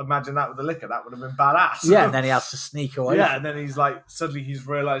 Yeah. Imagine that with the Licker. That would have been badass. Yeah, and then he has to sneak away. Yeah, and then he's like, suddenly he's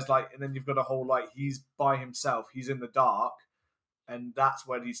realised, and then you've got a whole, he's by himself, he's in the dark, and that's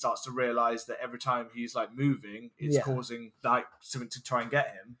when he starts to realise that every time he's, moving, it's causing, something to try and get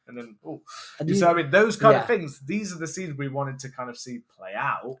him. And then, those kind of things, these are the scenes we wanted to kind of see play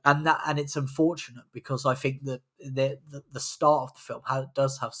out. And it's unfortunate because I think that the start of the film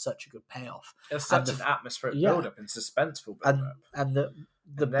does have such a good payoff. It's such an atmospheric build-up and suspenseful build-up. And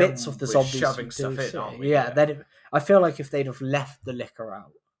the bits of the zombies shoving stuff in, aren't we? Then I feel like if they'd have left the Licker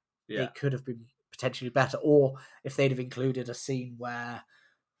out, it could have been potentially better. Or if they'd have included a scene where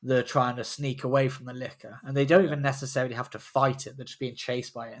they're trying to sneak away from the Licker, and they don't even necessarily have to fight it; they're just being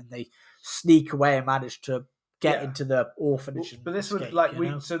chased by it, and they sneak away and manage to get into the orphanage. But this escape,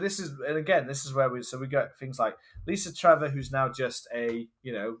 would So this is, and again, this is where we get things like Lisa Trevor, who's now just a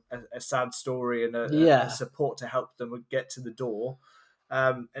sad story and a support to help them get to the door.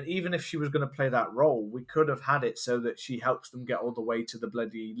 And even if she was going to play that role, we could have had it so that she helps them get all the way to the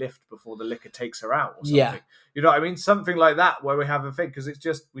bloody lift before the Licker takes her out or something. Yeah. You know what I mean? Something like that where we have a thing, because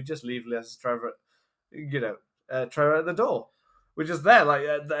we just leave Lisa Trevor, Trevor at the door. We're just there,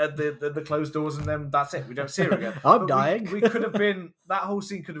 the closed doors, and then that's it. We don't see her again. I'm dying. We could have been, that whole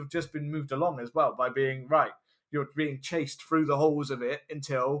scene could have just been moved along as well by being, you're being chased through the holes of it and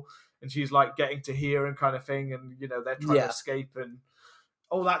she's getting to here and kind of thing, and, they're trying to escape and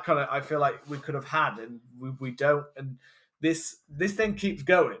all that kind of, I feel like we could have had, and we don't. And this then keeps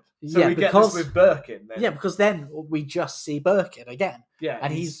going. So we get this with Birkin. Then. Yeah, because then we just see Birkin again. Yeah,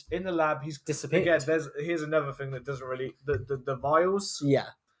 and he's in the lab. He's disappeared. Again, here's another thing that doesn't really the vials. Yeah,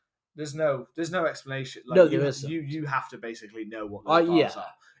 there's no explanation. No, there isn't. You have to basically know what the vials are.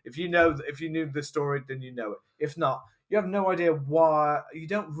 If you knew the story, then you know it. If not, you have no idea why. You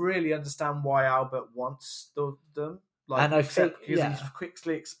don't really understand why Albert wants them. And I think he's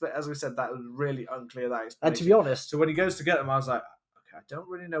quickly, as we said, that was really unclear. That explanation. And to be honest, so when he goes to get them, I was like, okay, I don't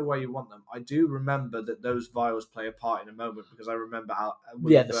really know why you want them. I do remember that those vials play a part in a moment because I remember how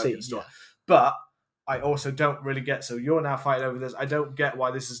the scene. Story. But I also don't really get. So you're now fighting over this. I don't get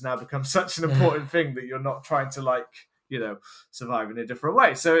why this has now become such an important thing that you're not trying to survive in a different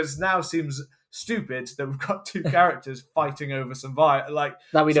way. So it now seems stupid that we've got two characters fighting over some vials,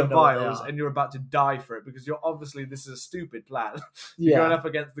 and you're about to die for it because this is a stupid plan. You're going up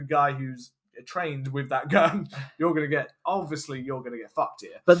against the guy who's trained with that gun. You're gonna get fucked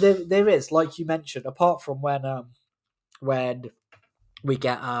here. But there is, like you mentioned, apart from when we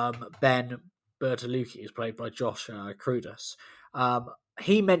get Ben Bertolucci, who's played by Josh Krudus,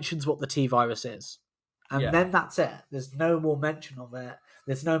 he mentions what the T-virus is. And then that's it. There's no more mention of it.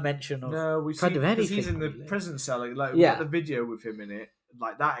 There's no mention of anything. He's in the prison cell. We got the video with him in it.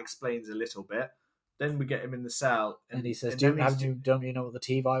 That explains a little bit. Then we get him in the cell, and he says, "Don't you know what the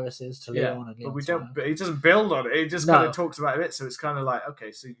T-virus is?" To Leon, and but we don't. But he doesn't build on it. He just kind of talks about it. So it's kind of like,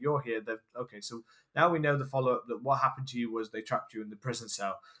 okay, so you're here. Okay, so now we know the follow-up that what happened to you was they trapped you in the prison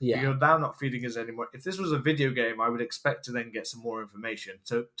cell. Yeah. You're now not feeding us anymore. If this was a video game, I would expect to then get some more information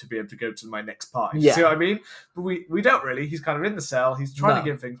to be able to go to my next part. You see what I mean? But we don't really. He's kind of in the cell. He's trying to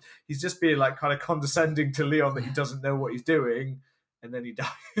give things. He's just being kind of condescending to Leon that he doesn't know what he's doing. and then he died.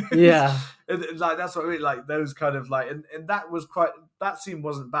 Yeah. And like that's what I mean. Like those kind of like, and that scene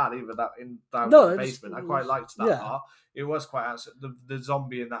wasn't bad either. That in the basement, I quite liked that part. It was quite the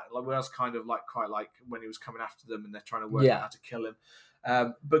zombie in that like was kind of like quite like when he was coming after them and they're trying to work out how to kill him.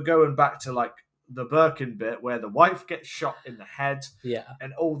 But going back to like the Birkin bit where the wife gets shot in the head,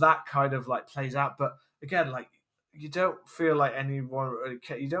 and all that kind of like plays out. But again, like you don't feel like anyone.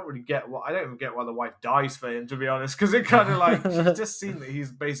 You don't really get what I don't even get why the wife dies for him, to be honest, because it kind of like you just seen that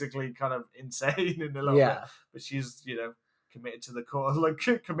he's basically kind of insane in a little bit, but she's committed to the cause, like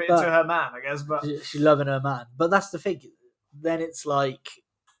committed to her man, I guess. But she's loving her man. But that's the thing. Then it's like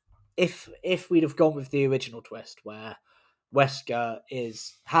if we'd have gone with the original twist where Wesker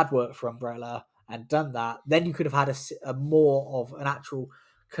had worked for Umbrella and done that, then you could have had a more of an actual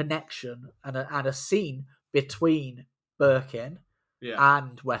connection and a scene between Birkin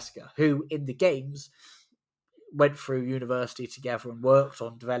and Wesker, who in the games went through university together and worked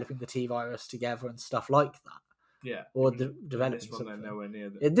on developing the T-virus together and stuff like that. Yeah, or developing this one. They're nowhere near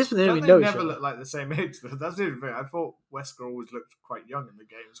that. In this one, they never look like the same age. That's the thing. I thought Wesker always looked quite young in the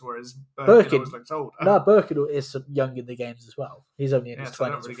games, whereas Birkin always looks older. No, Birkin is young in the games as well. He's only in his 20s. I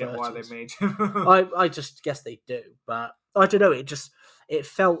don't really get why they made him. I just guess they do, but I don't know. It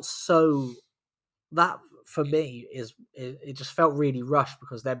felt so that for me it just felt really rushed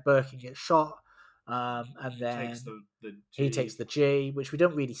because then Birkin gets shot. And then he takes the G, which we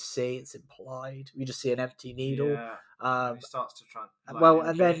don't really see. It's implied. We just see an empty needle. Yeah. He starts to try.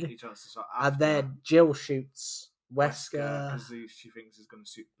 And then Jill shoots Wesker because she thinks he's going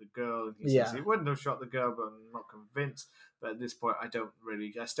to shoot the girl, and he says he wouldn't have shot the girl, but I'm not convinced. But at this point, I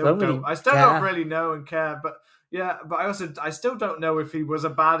still don't really know and care. But I still don't know if he was a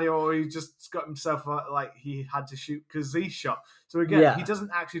baddie or he just got himself like he had to shoot because he shot. So again, he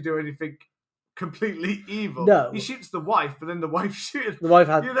doesn't actually do anything completely evil. No, he shoots the wife, but then the wife shoots. The wife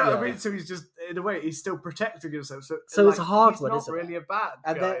had, what I mean. So he's just in a way he's still protecting himself. So it's a hard one. He's not really a bad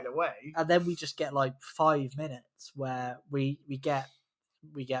guy in a way. And then we just get like 5 minutes where we get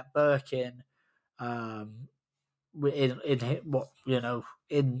Birkin, in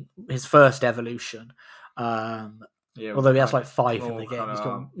his first evolution. Although he has like 5 in the game. He's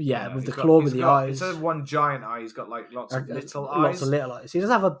got, with the claw with the eyes. Instead of one giant eye, he's got like lots of little eyes. Lots of little eyes. He does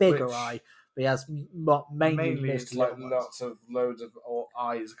have a bigger eye. But he has mainly it's like loads of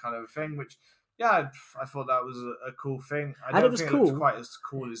eyes kind of thing, which I thought that was a cool thing. I don't think it was quite as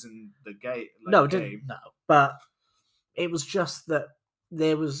cool as in the game. No, it didn't. No, but it was just that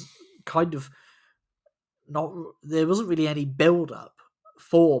there was kind of there wasn't really any build up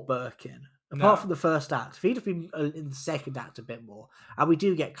for Birkin. Apart from the first act, if he'd have been in the second act a bit more, and we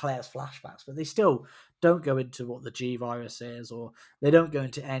do get Claire's flashbacks, but they still don't go into what the G-virus is, or they don't go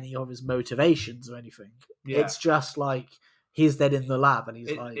into any of his motivations or anything. Yeah. It's just like he's then in the lab, and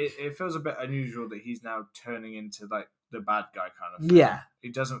it feels a bit unusual that he's now turning into like the bad guy kind of thing. Yeah,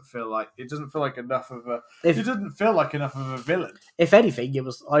 it doesn't feel like enough of a. It doesn't feel like enough of a villain. If anything, it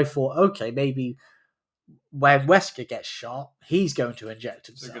was. I thought, okay, maybe when Wesker gets shot, he's going to inject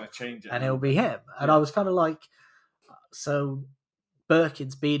himself. They're going to change it. And it'll be him. And I was kind of like, so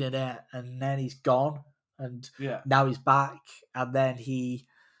Birkin's been in it, and then he's gone, and now he's back, and then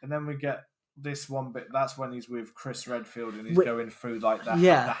And then we get this one bit, that's when he's with Chris Redfield, and he's going through like the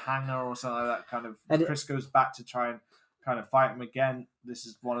hangar or something like that kind of. And Chris goes back to try and kind of fight him again. This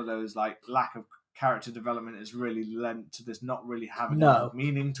is one of those like lack of character development is really lent to this not really having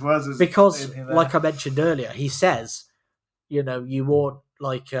meaning to us because like I mentioned earlier, he says, you weren't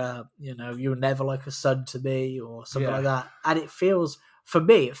like you were never like a son to me or something like that, and it feels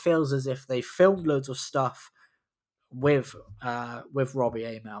as if they filmed loads of stuff with Robbie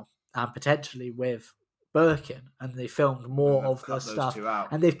Amell and potentially with Birkin, and they filmed more of the stuff,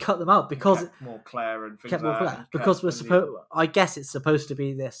 and they've cut them out because more Claire and things like that. Because I guess it's supposed to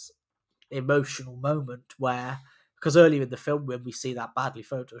be this emotional moment where, because earlier in the film when we see that badly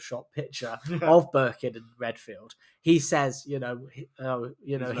photoshopped picture of Birkin and Redfield, he says, him and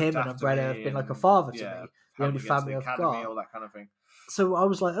Umbrella have been like a father to me, the only family I've got, all that kind of thing. So I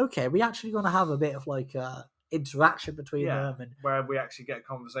was like, okay, we actually going to have a bit of like interaction between them, and where we actually get a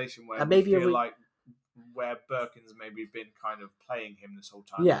conversation where we feel like where Birkin's maybe been kind of playing him this whole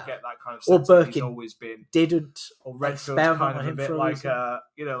time. Yeah, you get that kind of sense that he's always been or Redfield's kind of a bit like a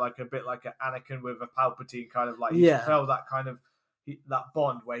bit like an Anakin with a Palpatine kind of like felt that kind of that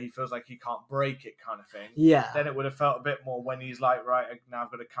bond where he feels like he can't break it kind of thing. Yeah. Then it would have felt a bit more when he's like, right, now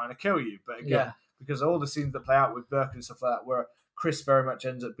I've got to kind of kill you. But again, because all the scenes that play out with Birkin and stuff like that, where Chris very much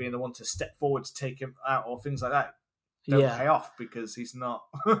ends up being the one to step forward to take him out or things like that, don't pay off because he's not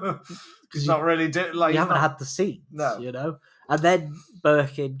he's not really you haven't had the scenes, and then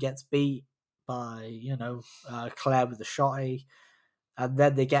Birkin gets beat by Claire with the shotty, and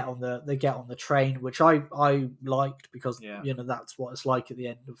then they get on the train, which I liked because that's what it's like at the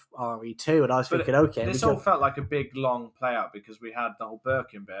end of RE2, and I was thinking, okay, this all felt like a big long play out because we had the whole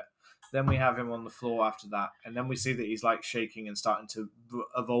Birkin bit. Then we have him on the floor after that, and then we see that he's like shaking and starting to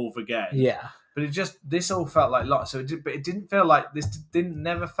evolve again. Yeah, but this all felt like lots. But it didn't feel like this.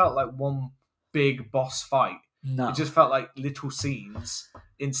 Never felt like one big boss fight. No, it just felt like little scenes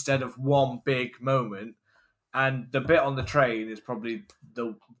instead of one big moment. And the bit on the train is probably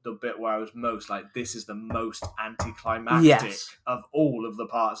the bit where I was most like, this is the most anticlimactic of all of the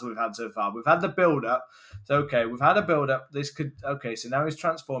parts we've had so far. We've had the build up. So, okay, we've had a build up. So now he's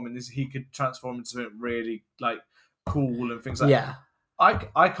transforming. He could transform into something really like cool and things like that.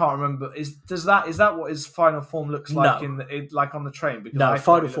 I can't remember. Is that what his final form looks like like on the train? Because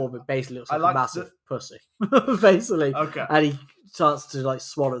final form it basically looks like a massive pussy, basically. Okay, and he starts to like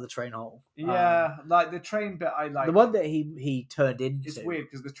swallow the train whole. Yeah, like the train bit. I like the one that he turned into. It's weird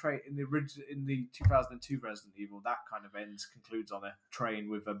because the train in the 2002 Resident Evil that kind of concludes on a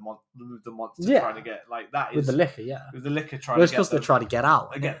train with the monster trying to get like that with the liquor, with the liquor trying. Well, it's because they're trying to get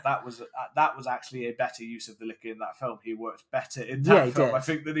out. Again, that was actually a better use of the liquor in that film. He worked better in that film. I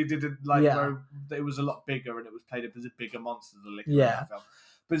think that he didn't where it was a lot bigger and it was played up as a bigger monster than the liquor in that film.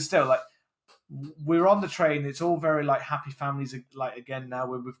 But still, like. We're on the train. It's all very like happy families. Like again now,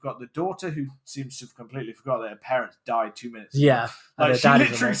 where we've got the daughter who seems to have completely forgot that her parents died 2 minutes ago. Yeah, like she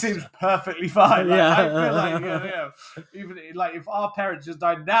literally seems perfectly fine. Like, I feel like even like if our parents just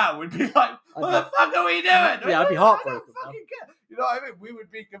died now, we'd be like, "What the fuck are we doing?" Yeah, I'd be heartbroken. You know what I mean? We would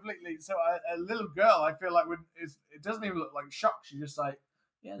be completely. So a little girl, I feel like it doesn't even look like shock. She's just like.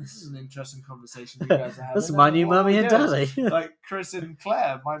 Yeah, this is an interesting conversation you guys are having. That's my new mummy and daddy. Like Chris and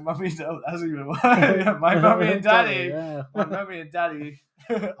Claire, my mummy. That's even my mummy and daddy. My mummy and daddy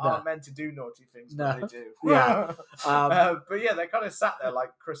aren't meant to do naughty things, but they do. Yeah. But yeah, they kind of sat there like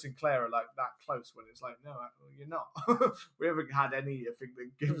Chris and Claire are like that close when it's like, no, you're not. We haven't had anything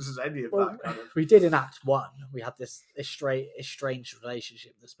that gives us any of that kind of. We did in Act 1. We had this estranged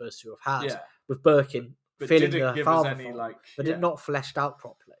relationship they're supposed to have had with Birkin. But feeling didn't give us any but it not fleshed out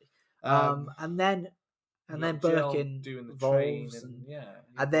properly. And then Birkin doing the train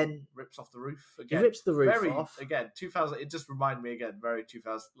and then rips off the roof again. He rips the roof off again. 2000. It just reminded me again, very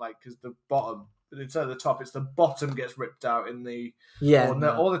 2000, like because the bottom instead of the top, it's the bottom gets ripped out in the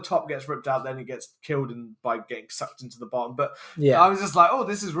or the top gets ripped out, then he gets killed by getting sucked into the bottom. But I was just like, oh,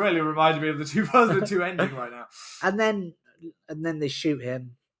 this is really reminding me of the 2002 ending right now. And then they shoot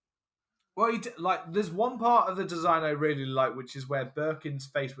him. Well, there's one part of the design I really like, which is where Birkin's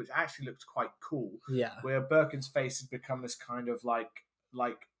face, which actually looks quite cool. Yeah. Where Birkin's face has become this kind of like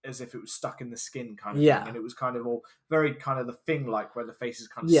as if it was stuck in the skin kind of thing, and it was kind of all very kind of the Thing like where the face is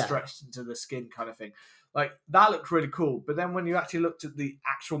kind of stretched into the skin kind of thing. Like that looked really cool. But then when you actually looked at the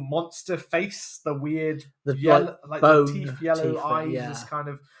actual monster face, the weird yellow, like the teeth, yellow eyes, this kind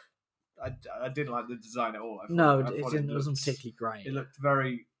of. I didn't like the design at all. It wasn't particularly great. It looked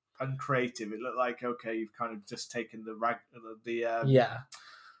very uncreative. It looked like, okay, you've kind of just taken the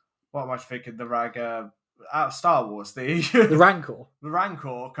what am I thinking? The rag out of Star Wars, the Rancor. The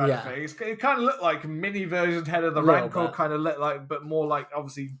Rancor kind of thing. It kind of looked like a mini version head of the Rancor, kind of looked like, but more like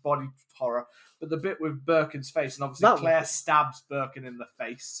obviously body horror. But the bit with Birkin's face, and obviously Claire stabs Birkin in the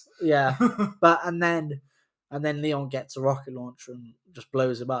face. Yeah, but and then Leon gets a rocket launcher and just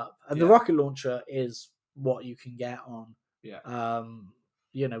blows him up. And the rocket launcher is what you can get on.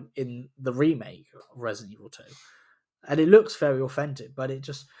 In the remake of Resident Evil 2. And it looks very authentic, but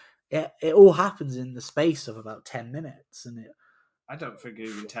it all happens in the space of about 10 minutes. And I don't think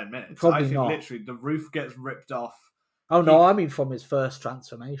even 10 minutes. Probably I think not. Literally the roof gets ripped off. Oh, no, I mean from his first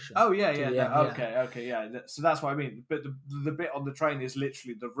transformation. Oh, okay, yeah. So that's what I mean. But the bit on the train is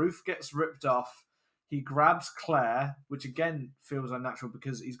literally the roof gets ripped off. He grabs Claire, which again feels unnatural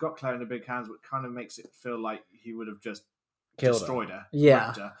because he's got Claire in the big hands, which kind of makes it feel like he would have just destroyed her.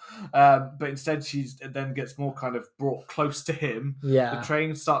 Yeah. Her. But instead she then gets more kind of brought close to him. Yeah. The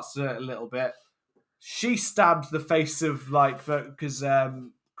train starts to hurt a little bit. She stabs the face of because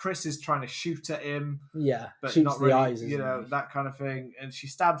Chris is trying to shoot at him. Yeah. But shoots not really, the eyes, that kind of thing. And she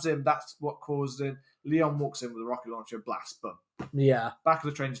stabs him. That's what caused it. Leon walks in with a rocket launcher, blast, boom. Yeah. Back of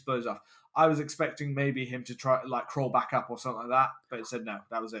the train just blows off. I was expecting maybe him to try crawl back up or something like that, but it said no,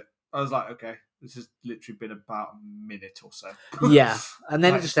 that was it. I was like, okay, this has literally been about a minute or so. Yeah, and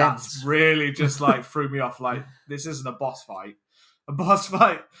then it just ends. Really just threw me off. Like, this isn't a boss fight. A boss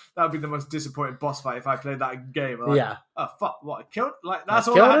fight. That would be the most disappointing boss fight if I played that game. Like, oh fuck! What I killed? Like that's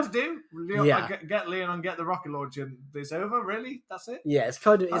all I had to do. Get Leon, get the rocket launcher, and it's over. Really? That's it? Yeah, it's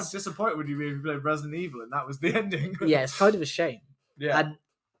kind of. I was disappointed when you played Resident Evil, and that was the ending. Yeah, it's kind of a shame. Yeah, and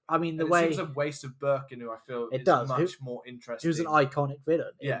I mean it seems a waste of Birkin, who I feel is much more interesting. He was an iconic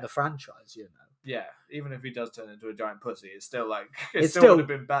villain in the franchise, you know. Yeah, even if he does turn into a giant pussy, it's still like it still would have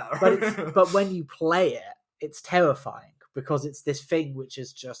been better. But when you play it, it's terrifying because it's this thing which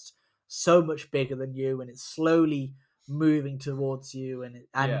is just so much bigger than you, and it's slowly moving towards you, and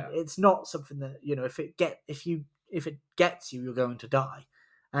it's not something that, you know, if it gets you, you're going to die,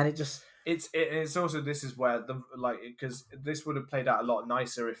 and it just. It's also, this is where because this would have played out a lot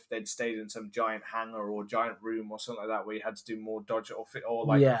nicer if they'd stayed in some giant hangar or giant room or something like that where you had to do more dodge or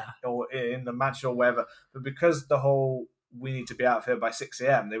in the match or whatever. But because the whole we need to be out of here by 6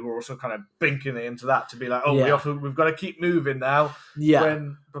 a.m, they were also kind of binking it into that to be like, we've got to keep moving now. Yeah.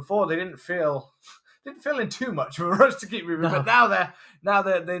 When before they didn't feel in too much of a rush to keep moving, but now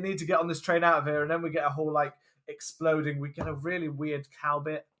they need to get on this train out of here, and then we get a whole like exploding. We get a really weird cow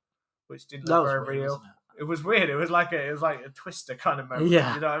bit, which didn't look very real. It was weird. It was like a Twister kind of moment.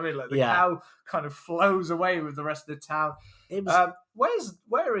 Yeah. You know what I mean? Like the cow kind of flows away with the rest of the town. Where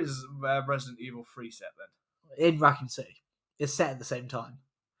is Resident Evil 3 set then? In Raccoon City. It's set at the same time.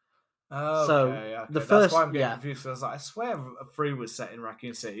 Oh, so okay. The first, that's why I'm getting confused. I was like, I swear 3 was set in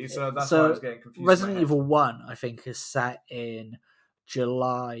Raccoon City, so that's why I was getting confused. Resident Evil 1, I think, is set in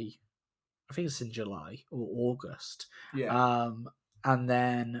July. I think it's in July or August. Yeah. And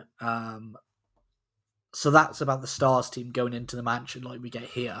then, so that's about the STARS team going into the mansion like we get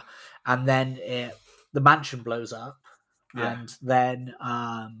here. And then the mansion blows up. Yeah. And then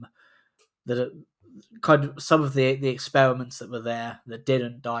kind of some of the experiments that were there that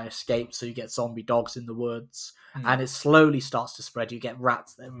didn't die escape, so you get zombie dogs in the woods. And it slowly starts to spread. You get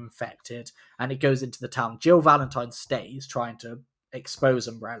rats that are infected, and it goes into the town. Jill Valentine stays trying to expose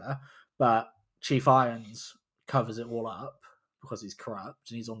Umbrella, but Chief Irons covers it all up because he's corrupt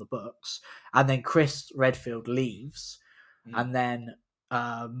and he's on the books. And then Chris Redfield leaves, and then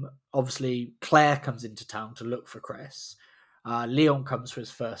obviously Claire comes into town to look for Chris. Leon comes for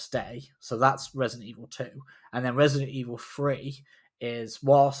his first day, so that's Resident Evil 2. And then Resident Evil 3 is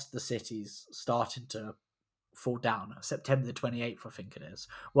whilst the city's starting to fall down, September the 28th, I think it is,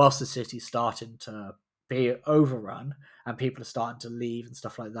 whilst the city's starting to be overrun and people are starting to leave and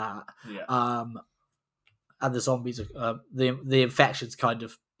stuff like that. Yeah. And the zombies, the infections kind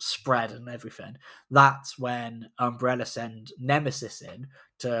of spread and everything. That's when Umbrella send Nemesis in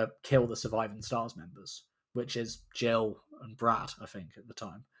to kill the surviving STARS members, which is Jill and Brad, I think, at the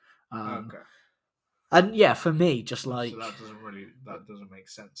time. Okay. And yeah, for me, just like so that doesn't make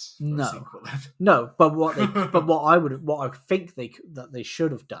sense. No, but what I think that they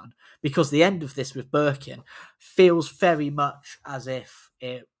should have done, because the end of this with Birkin feels very much as if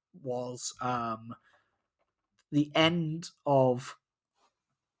it was the end of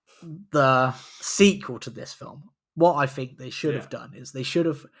the sequel to this film. What I think they should have done is they should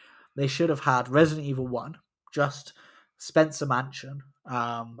have had Resident Evil 1, just Spencer Mansion,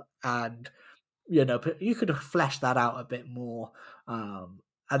 and you know, you could have fleshed that out a bit more.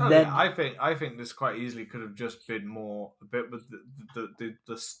 I think this quite easily could have just been a bit with the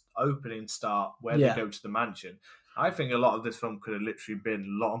opening start where they go to the mansion. I think a lot of this film could have literally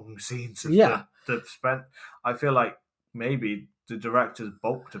been long scenes of that spent. I feel like maybe the directors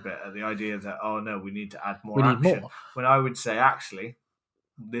balked a bit at the idea that, oh no, we need to add more action. When I would say, actually,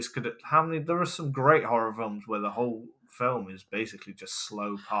 this could there are some great horror films where the whole film is basically just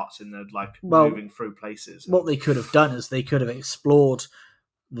slow parts in the moving through places. What they could have done is they could have explored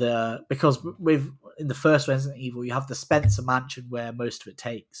because in the first Resident Evil you have the Spencer Mansion where most of it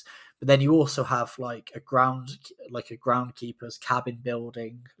takes, but then you also have like a groundkeeper's cabin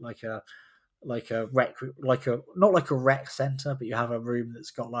building, like a not like a rec center, but you have a room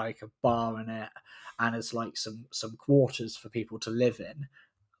that's got like a bar in it, and it's like some quarters for people to live in.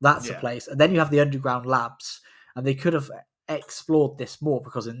 That's a place. And then you have the underground labs, and they could have explored this more,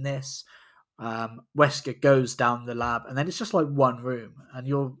 because in this Wesker goes down the lab and then it's just like one room,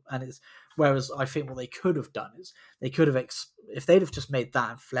 whereas I think what they could have done is they could have if they'd have just made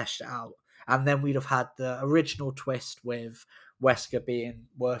that and fleshed it out, and then we'd have had the original twist with Wesker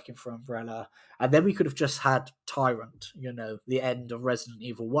working for Umbrella, and then we could have just had Tyrant, you know, the end of Resident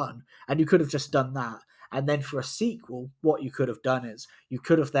Evil 1, and you could have just done that. And then for a sequel, what you could have done is you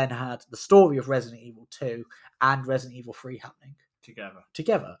could have then had the story of Resident Evil 2 and Resident Evil 3 happening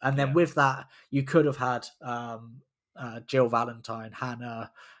together. And then with that, you could have had Jill Valentine,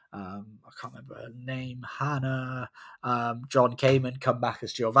 Hannah, I can't remember her name, Hannah, John Kamen come back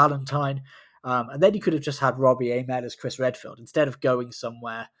as Jill Valentine. And then you could have just had Robbie Amell as Chris Redfield. Instead of going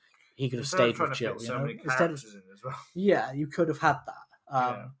somewhere, he could have stayed with Jill. Many characters in as well. Yeah, you could have had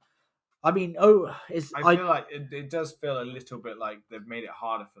that. I mean, I feel like it does feel a little bit like they've made it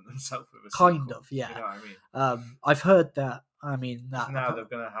harder for themselves with a sequel. Kind of, yeah. You know what I mean? I've heard that. I mean, that now they're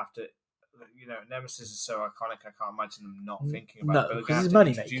going to have to. Nemesis is so iconic. I can't imagine them not thinking about it. But because it's money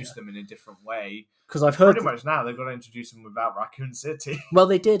introduce them in a different way. Because I've heard pretty much now they've got to introduce them without Raccoon City. Well,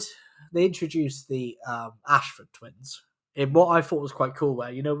 they did. They introduced the Ashford twins in what I thought was quite cool.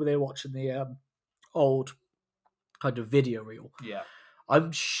 Where when they were watching the old kind of video reel. Yeah,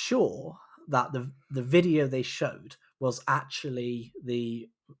 I'm sure that the video they showed was actually the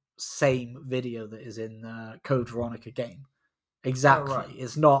same video that is in the Code Veronica game. Exactly. Oh, right.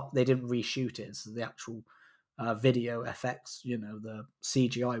 It's not, they didn't reshoot it. It's the actual video FX, the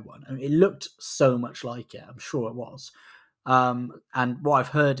CGI one. I mean, it looked so much like it. I'm sure it was. And what I've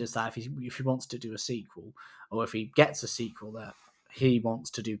heard is that if he wants to do a sequel, or if he gets a sequel, that he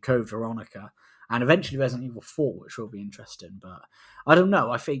wants to do Code Veronica and eventually Resident Evil 4, which will be interesting. But I don't know.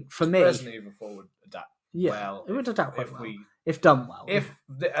 I think for me, Resident Evil 4 would adapt. Yeah, well, it would adapt quite well. If done well.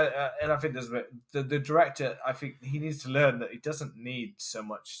 And I think there's the director, I think he needs to learn that he doesn't need so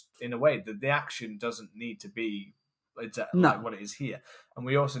much, in a way, that the action doesn't need to be like what it is here. And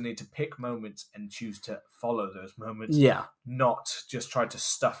we also need to pick moments and choose to follow those moments. Yeah. Not just try to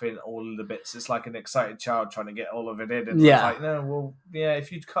stuff in all of the bits. It's like an excited child trying to get all of it in. And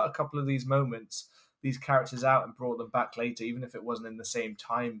if you'd cut a couple of these moments, these characters out and brought them back later, even if it wasn't in the same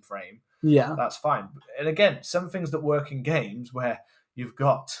time frame, that's fine. And again, some things that work in games where you've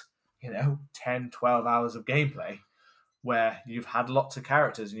got 10, 12 hours of gameplay, where you've had lots of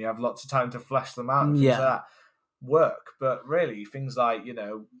characters and you have lots of time to flesh them out and things like that, work. But really, things like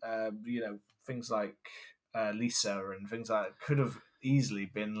things like Lisa and things like that could have easily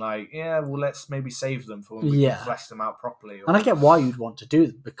been like, let's maybe save them for when we can flesh them out properly. And I get why you'd want to do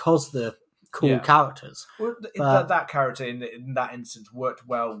them, because the cool characters. Well, that character in that instance worked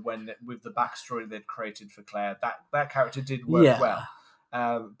well with the backstory they'd created for Claire. That character did work well.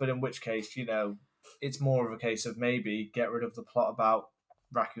 But in which case, it's more of a case of maybe get rid of the plot about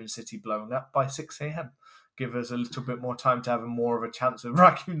Raccoon City blowing up by 6 a.m. Give us a little bit more time to have more of a chance with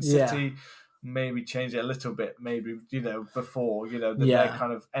Raccoon City. Maybe change it a little bit, maybe, before, they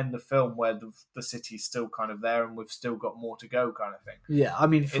kind of end the film where the city's still kind of there and we've still got more to go kind of thing. Yeah, I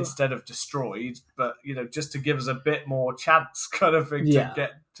mean... Instead of destroyed, but, just to give us a bit more chance kind of thing to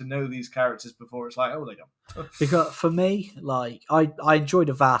get to know these characters before it's like, oh, they go. Because for me, like, I enjoyed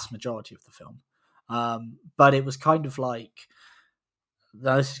a vast majority of the film. But it was kind of like...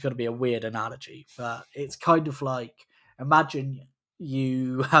 Now, this is going to be a weird analogy, but it's kind of like, imagine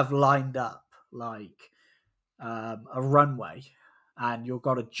you have lined up like a runway and you've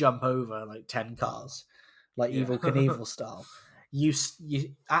got to jump over like 10 cars, like Evel Knievel style. You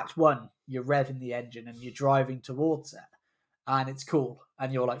act one, you're revving the engine and you're driving towards it, and it's cool,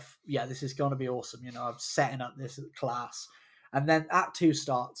 and you're like, this is going to be awesome, I'm setting up this class. And then Act 2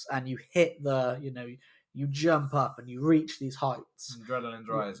 starts and you hit the, you jump up and you reach these heights. Adrenaline's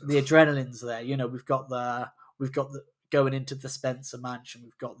rising. The adrenaline's there. We've got the going into the Spencer Mansion.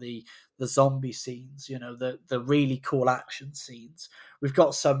 We've got the zombie scenes. The really cool action scenes. We've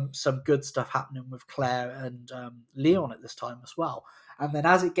got some good stuff happening with Claire and Leon at this time as well. And then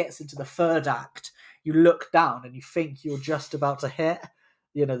as it gets into the third act, you look down and you think you're just about to hit,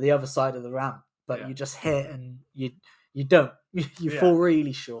 the other side of the ramp, but you just hit and you don't. You fall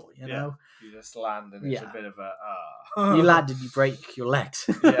really short, You just land and it's a bit of a... You land and you break your legs.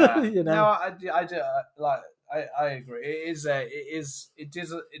 No, I agree. It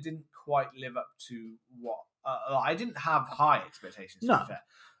didn't quite live up to what... I didn't have high expectations, to be fair.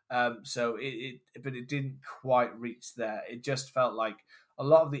 But it didn't quite reach there. It just felt like a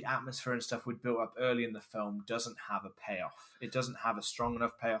lot of the atmosphere and stuff we'd built up early in the film doesn't have a payoff. It doesn't have a strong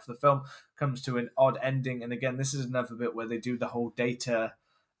enough payoff. The film comes to an odd ending. And again, this is another bit where they do the whole data,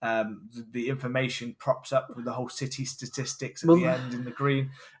 the information props up with the whole city statistics at the end in the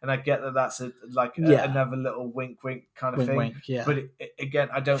green. And I get that that's another little wink kind of thing. Wink, yeah. But again,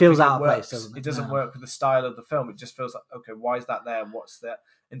 I don't feels think out it works. Place, doesn't it? It doesn't work with the style of the film. It just feels like, okay, why is that there? What's that?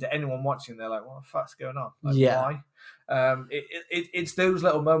 And to anyone watching, they're like, what the fuck's going on? Why? It's those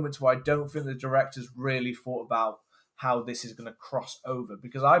little moments where I don't think the directors really thought about how this is going to cross over,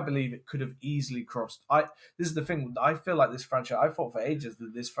 because I believe it could have easily crossed. This is the thing. I feel like this franchise, I thought for ages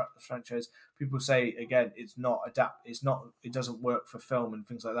that this franchise, people say, again, it doesn't work for film and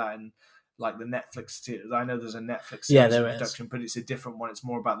things like that. And like the Netflix. I know there's a Netflix series in production, but it's a different one. It's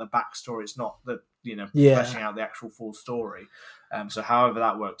more about the backstory. It's not the fleshing out the actual full story. So however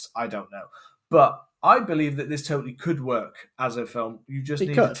that works, I don't know. But I believe that this totally could work as a film. You just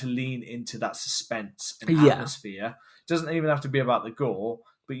needed to lean into that suspense and atmosphere. It doesn't even have to be about the gore,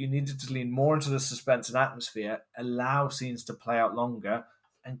 but you needed to lean more into the suspense and atmosphere, allow scenes to play out longer,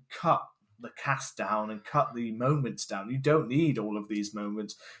 and cut the cast down and cut the moments down. You don't need all of these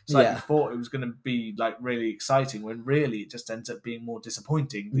moments. It's like you thought it was going to be like really exciting, when really it just ends up being more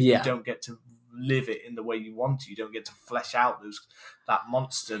disappointing. You don't get to live it in the way you want to. You don't get to flesh out that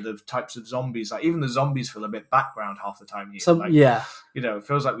monster, the types of zombies. Like even the zombies feel a bit background half the time here. It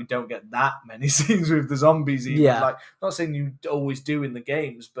feels like we don't get that many scenes with the zombies even. Like, not saying you always do in the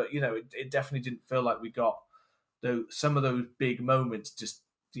games, but it definitely didn't feel like we got some of those big moments. Just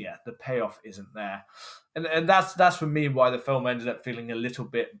the payoff isn't there, and that's for me why the film ended up feeling a little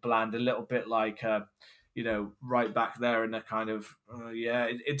bit bland, a little bit like right back there in a kind of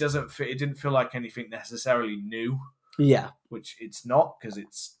it doesn't fit. It didn't feel like anything necessarily new, which it's not, because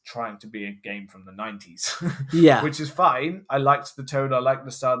it's trying to be a game from the 90s, which is fine. I liked the tone, I liked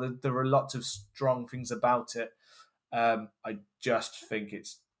the style. There were lots of strong things about it. I just think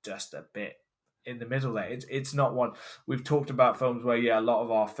it's just a bit in the middle there. It's not one. We've talked about films where a lot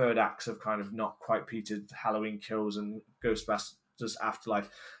of our third acts have kind of not quite petered, Halloween Kills and Ghostbusters Afterlife,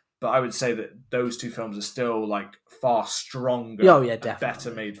 but I would say that those two films are still like far stronger,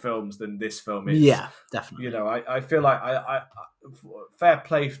 better made films than this film is. Yeah, definitely. I feel like I fair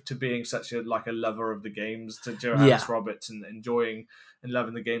play to being such a lover of the games, to Johannes Roberts, and enjoying and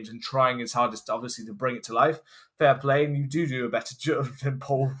loving the games and trying his hardest, obviously, to bring it to life. Fair play, and you do a better job than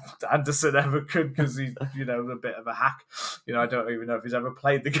Paul Anderson ever could, because he's a bit of a hack. I don't even know if he's ever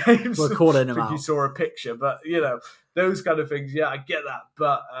played the games. We're calling him I think out. you saw a picture, but those kind of things. I get that,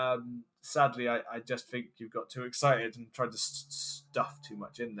 but sadly, I just think you've got too excited and tried to stuff too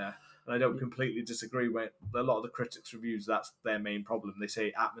much in there. And I don't completely disagree with a lot of the critics' reviews. That's their main problem. They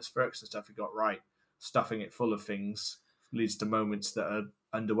say atmospherics and stuff you got right. Stuffing it full of things leads to moments that are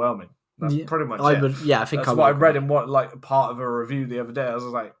underwhelming. That's pretty much it. I think that's what I read in part of a review the other day. I was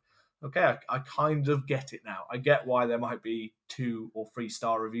like, okay, I kind of get it now. I get why there might be 2 or 3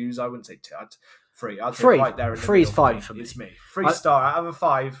 star reviews. I wouldn't say 2. 3. I'd say right there in the 3 is middle. fine for me. It's me. 3 star out of a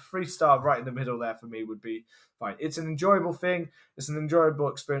 5. 3 star right in the middle there for me would be fine. It's an enjoyable thing. It's an enjoyable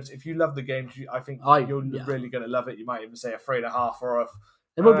experience. If you love the games, I think you're really going to love it. You might even say a 3.5 or a.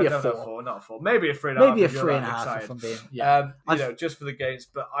 It would be a 4. Not a 4. Maybe a 3.5. Maybe a 3.5 if I'm being. Just for the games,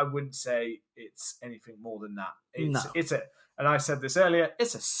 but I wouldn't say it's anything more than that. It's and I said this earlier,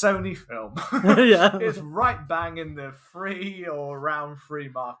 it's a Sony film. It's right bang in the free or around free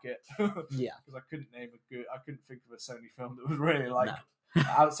market. Because I couldn't think of a Sony film that was really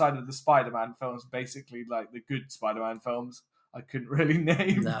outside of the Spider-Man films, basically like the good Spider-Man films. I couldn't really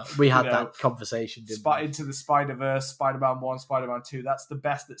name. No, we had that conversation, didn't we? Into the Spider-Verse, Spider-Man 1, Spider-Man 2. That's the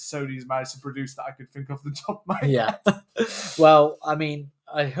best that Sony's managed to produce that I could think of the top of my head. Well, I mean,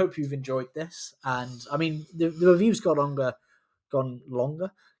 I hope you've enjoyed this. And, I mean, the review's gone on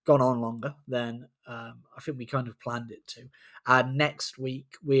longer than I think we kind of planned it to. And next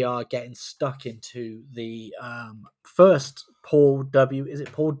week, we are getting stuck into the first Paul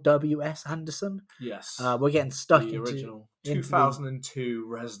W.S. Anderson? Yes. We're getting stuck into the original 2002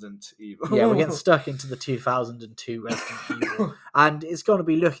 Resident Evil. We're getting stuck into the 2002 Resident Evil. And it's going to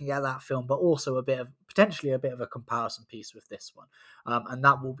be looking at that film, but also potentially a bit of a comparison piece with this one. And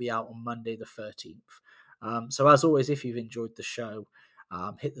that will be out on Monday the 13th. So as always, if you've enjoyed the show,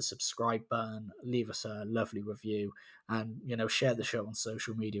 hit the subscribe button, leave us a lovely review, and share the show on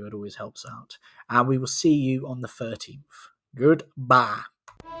social media. It always helps out. And we will see you on the 13th. Goodbye.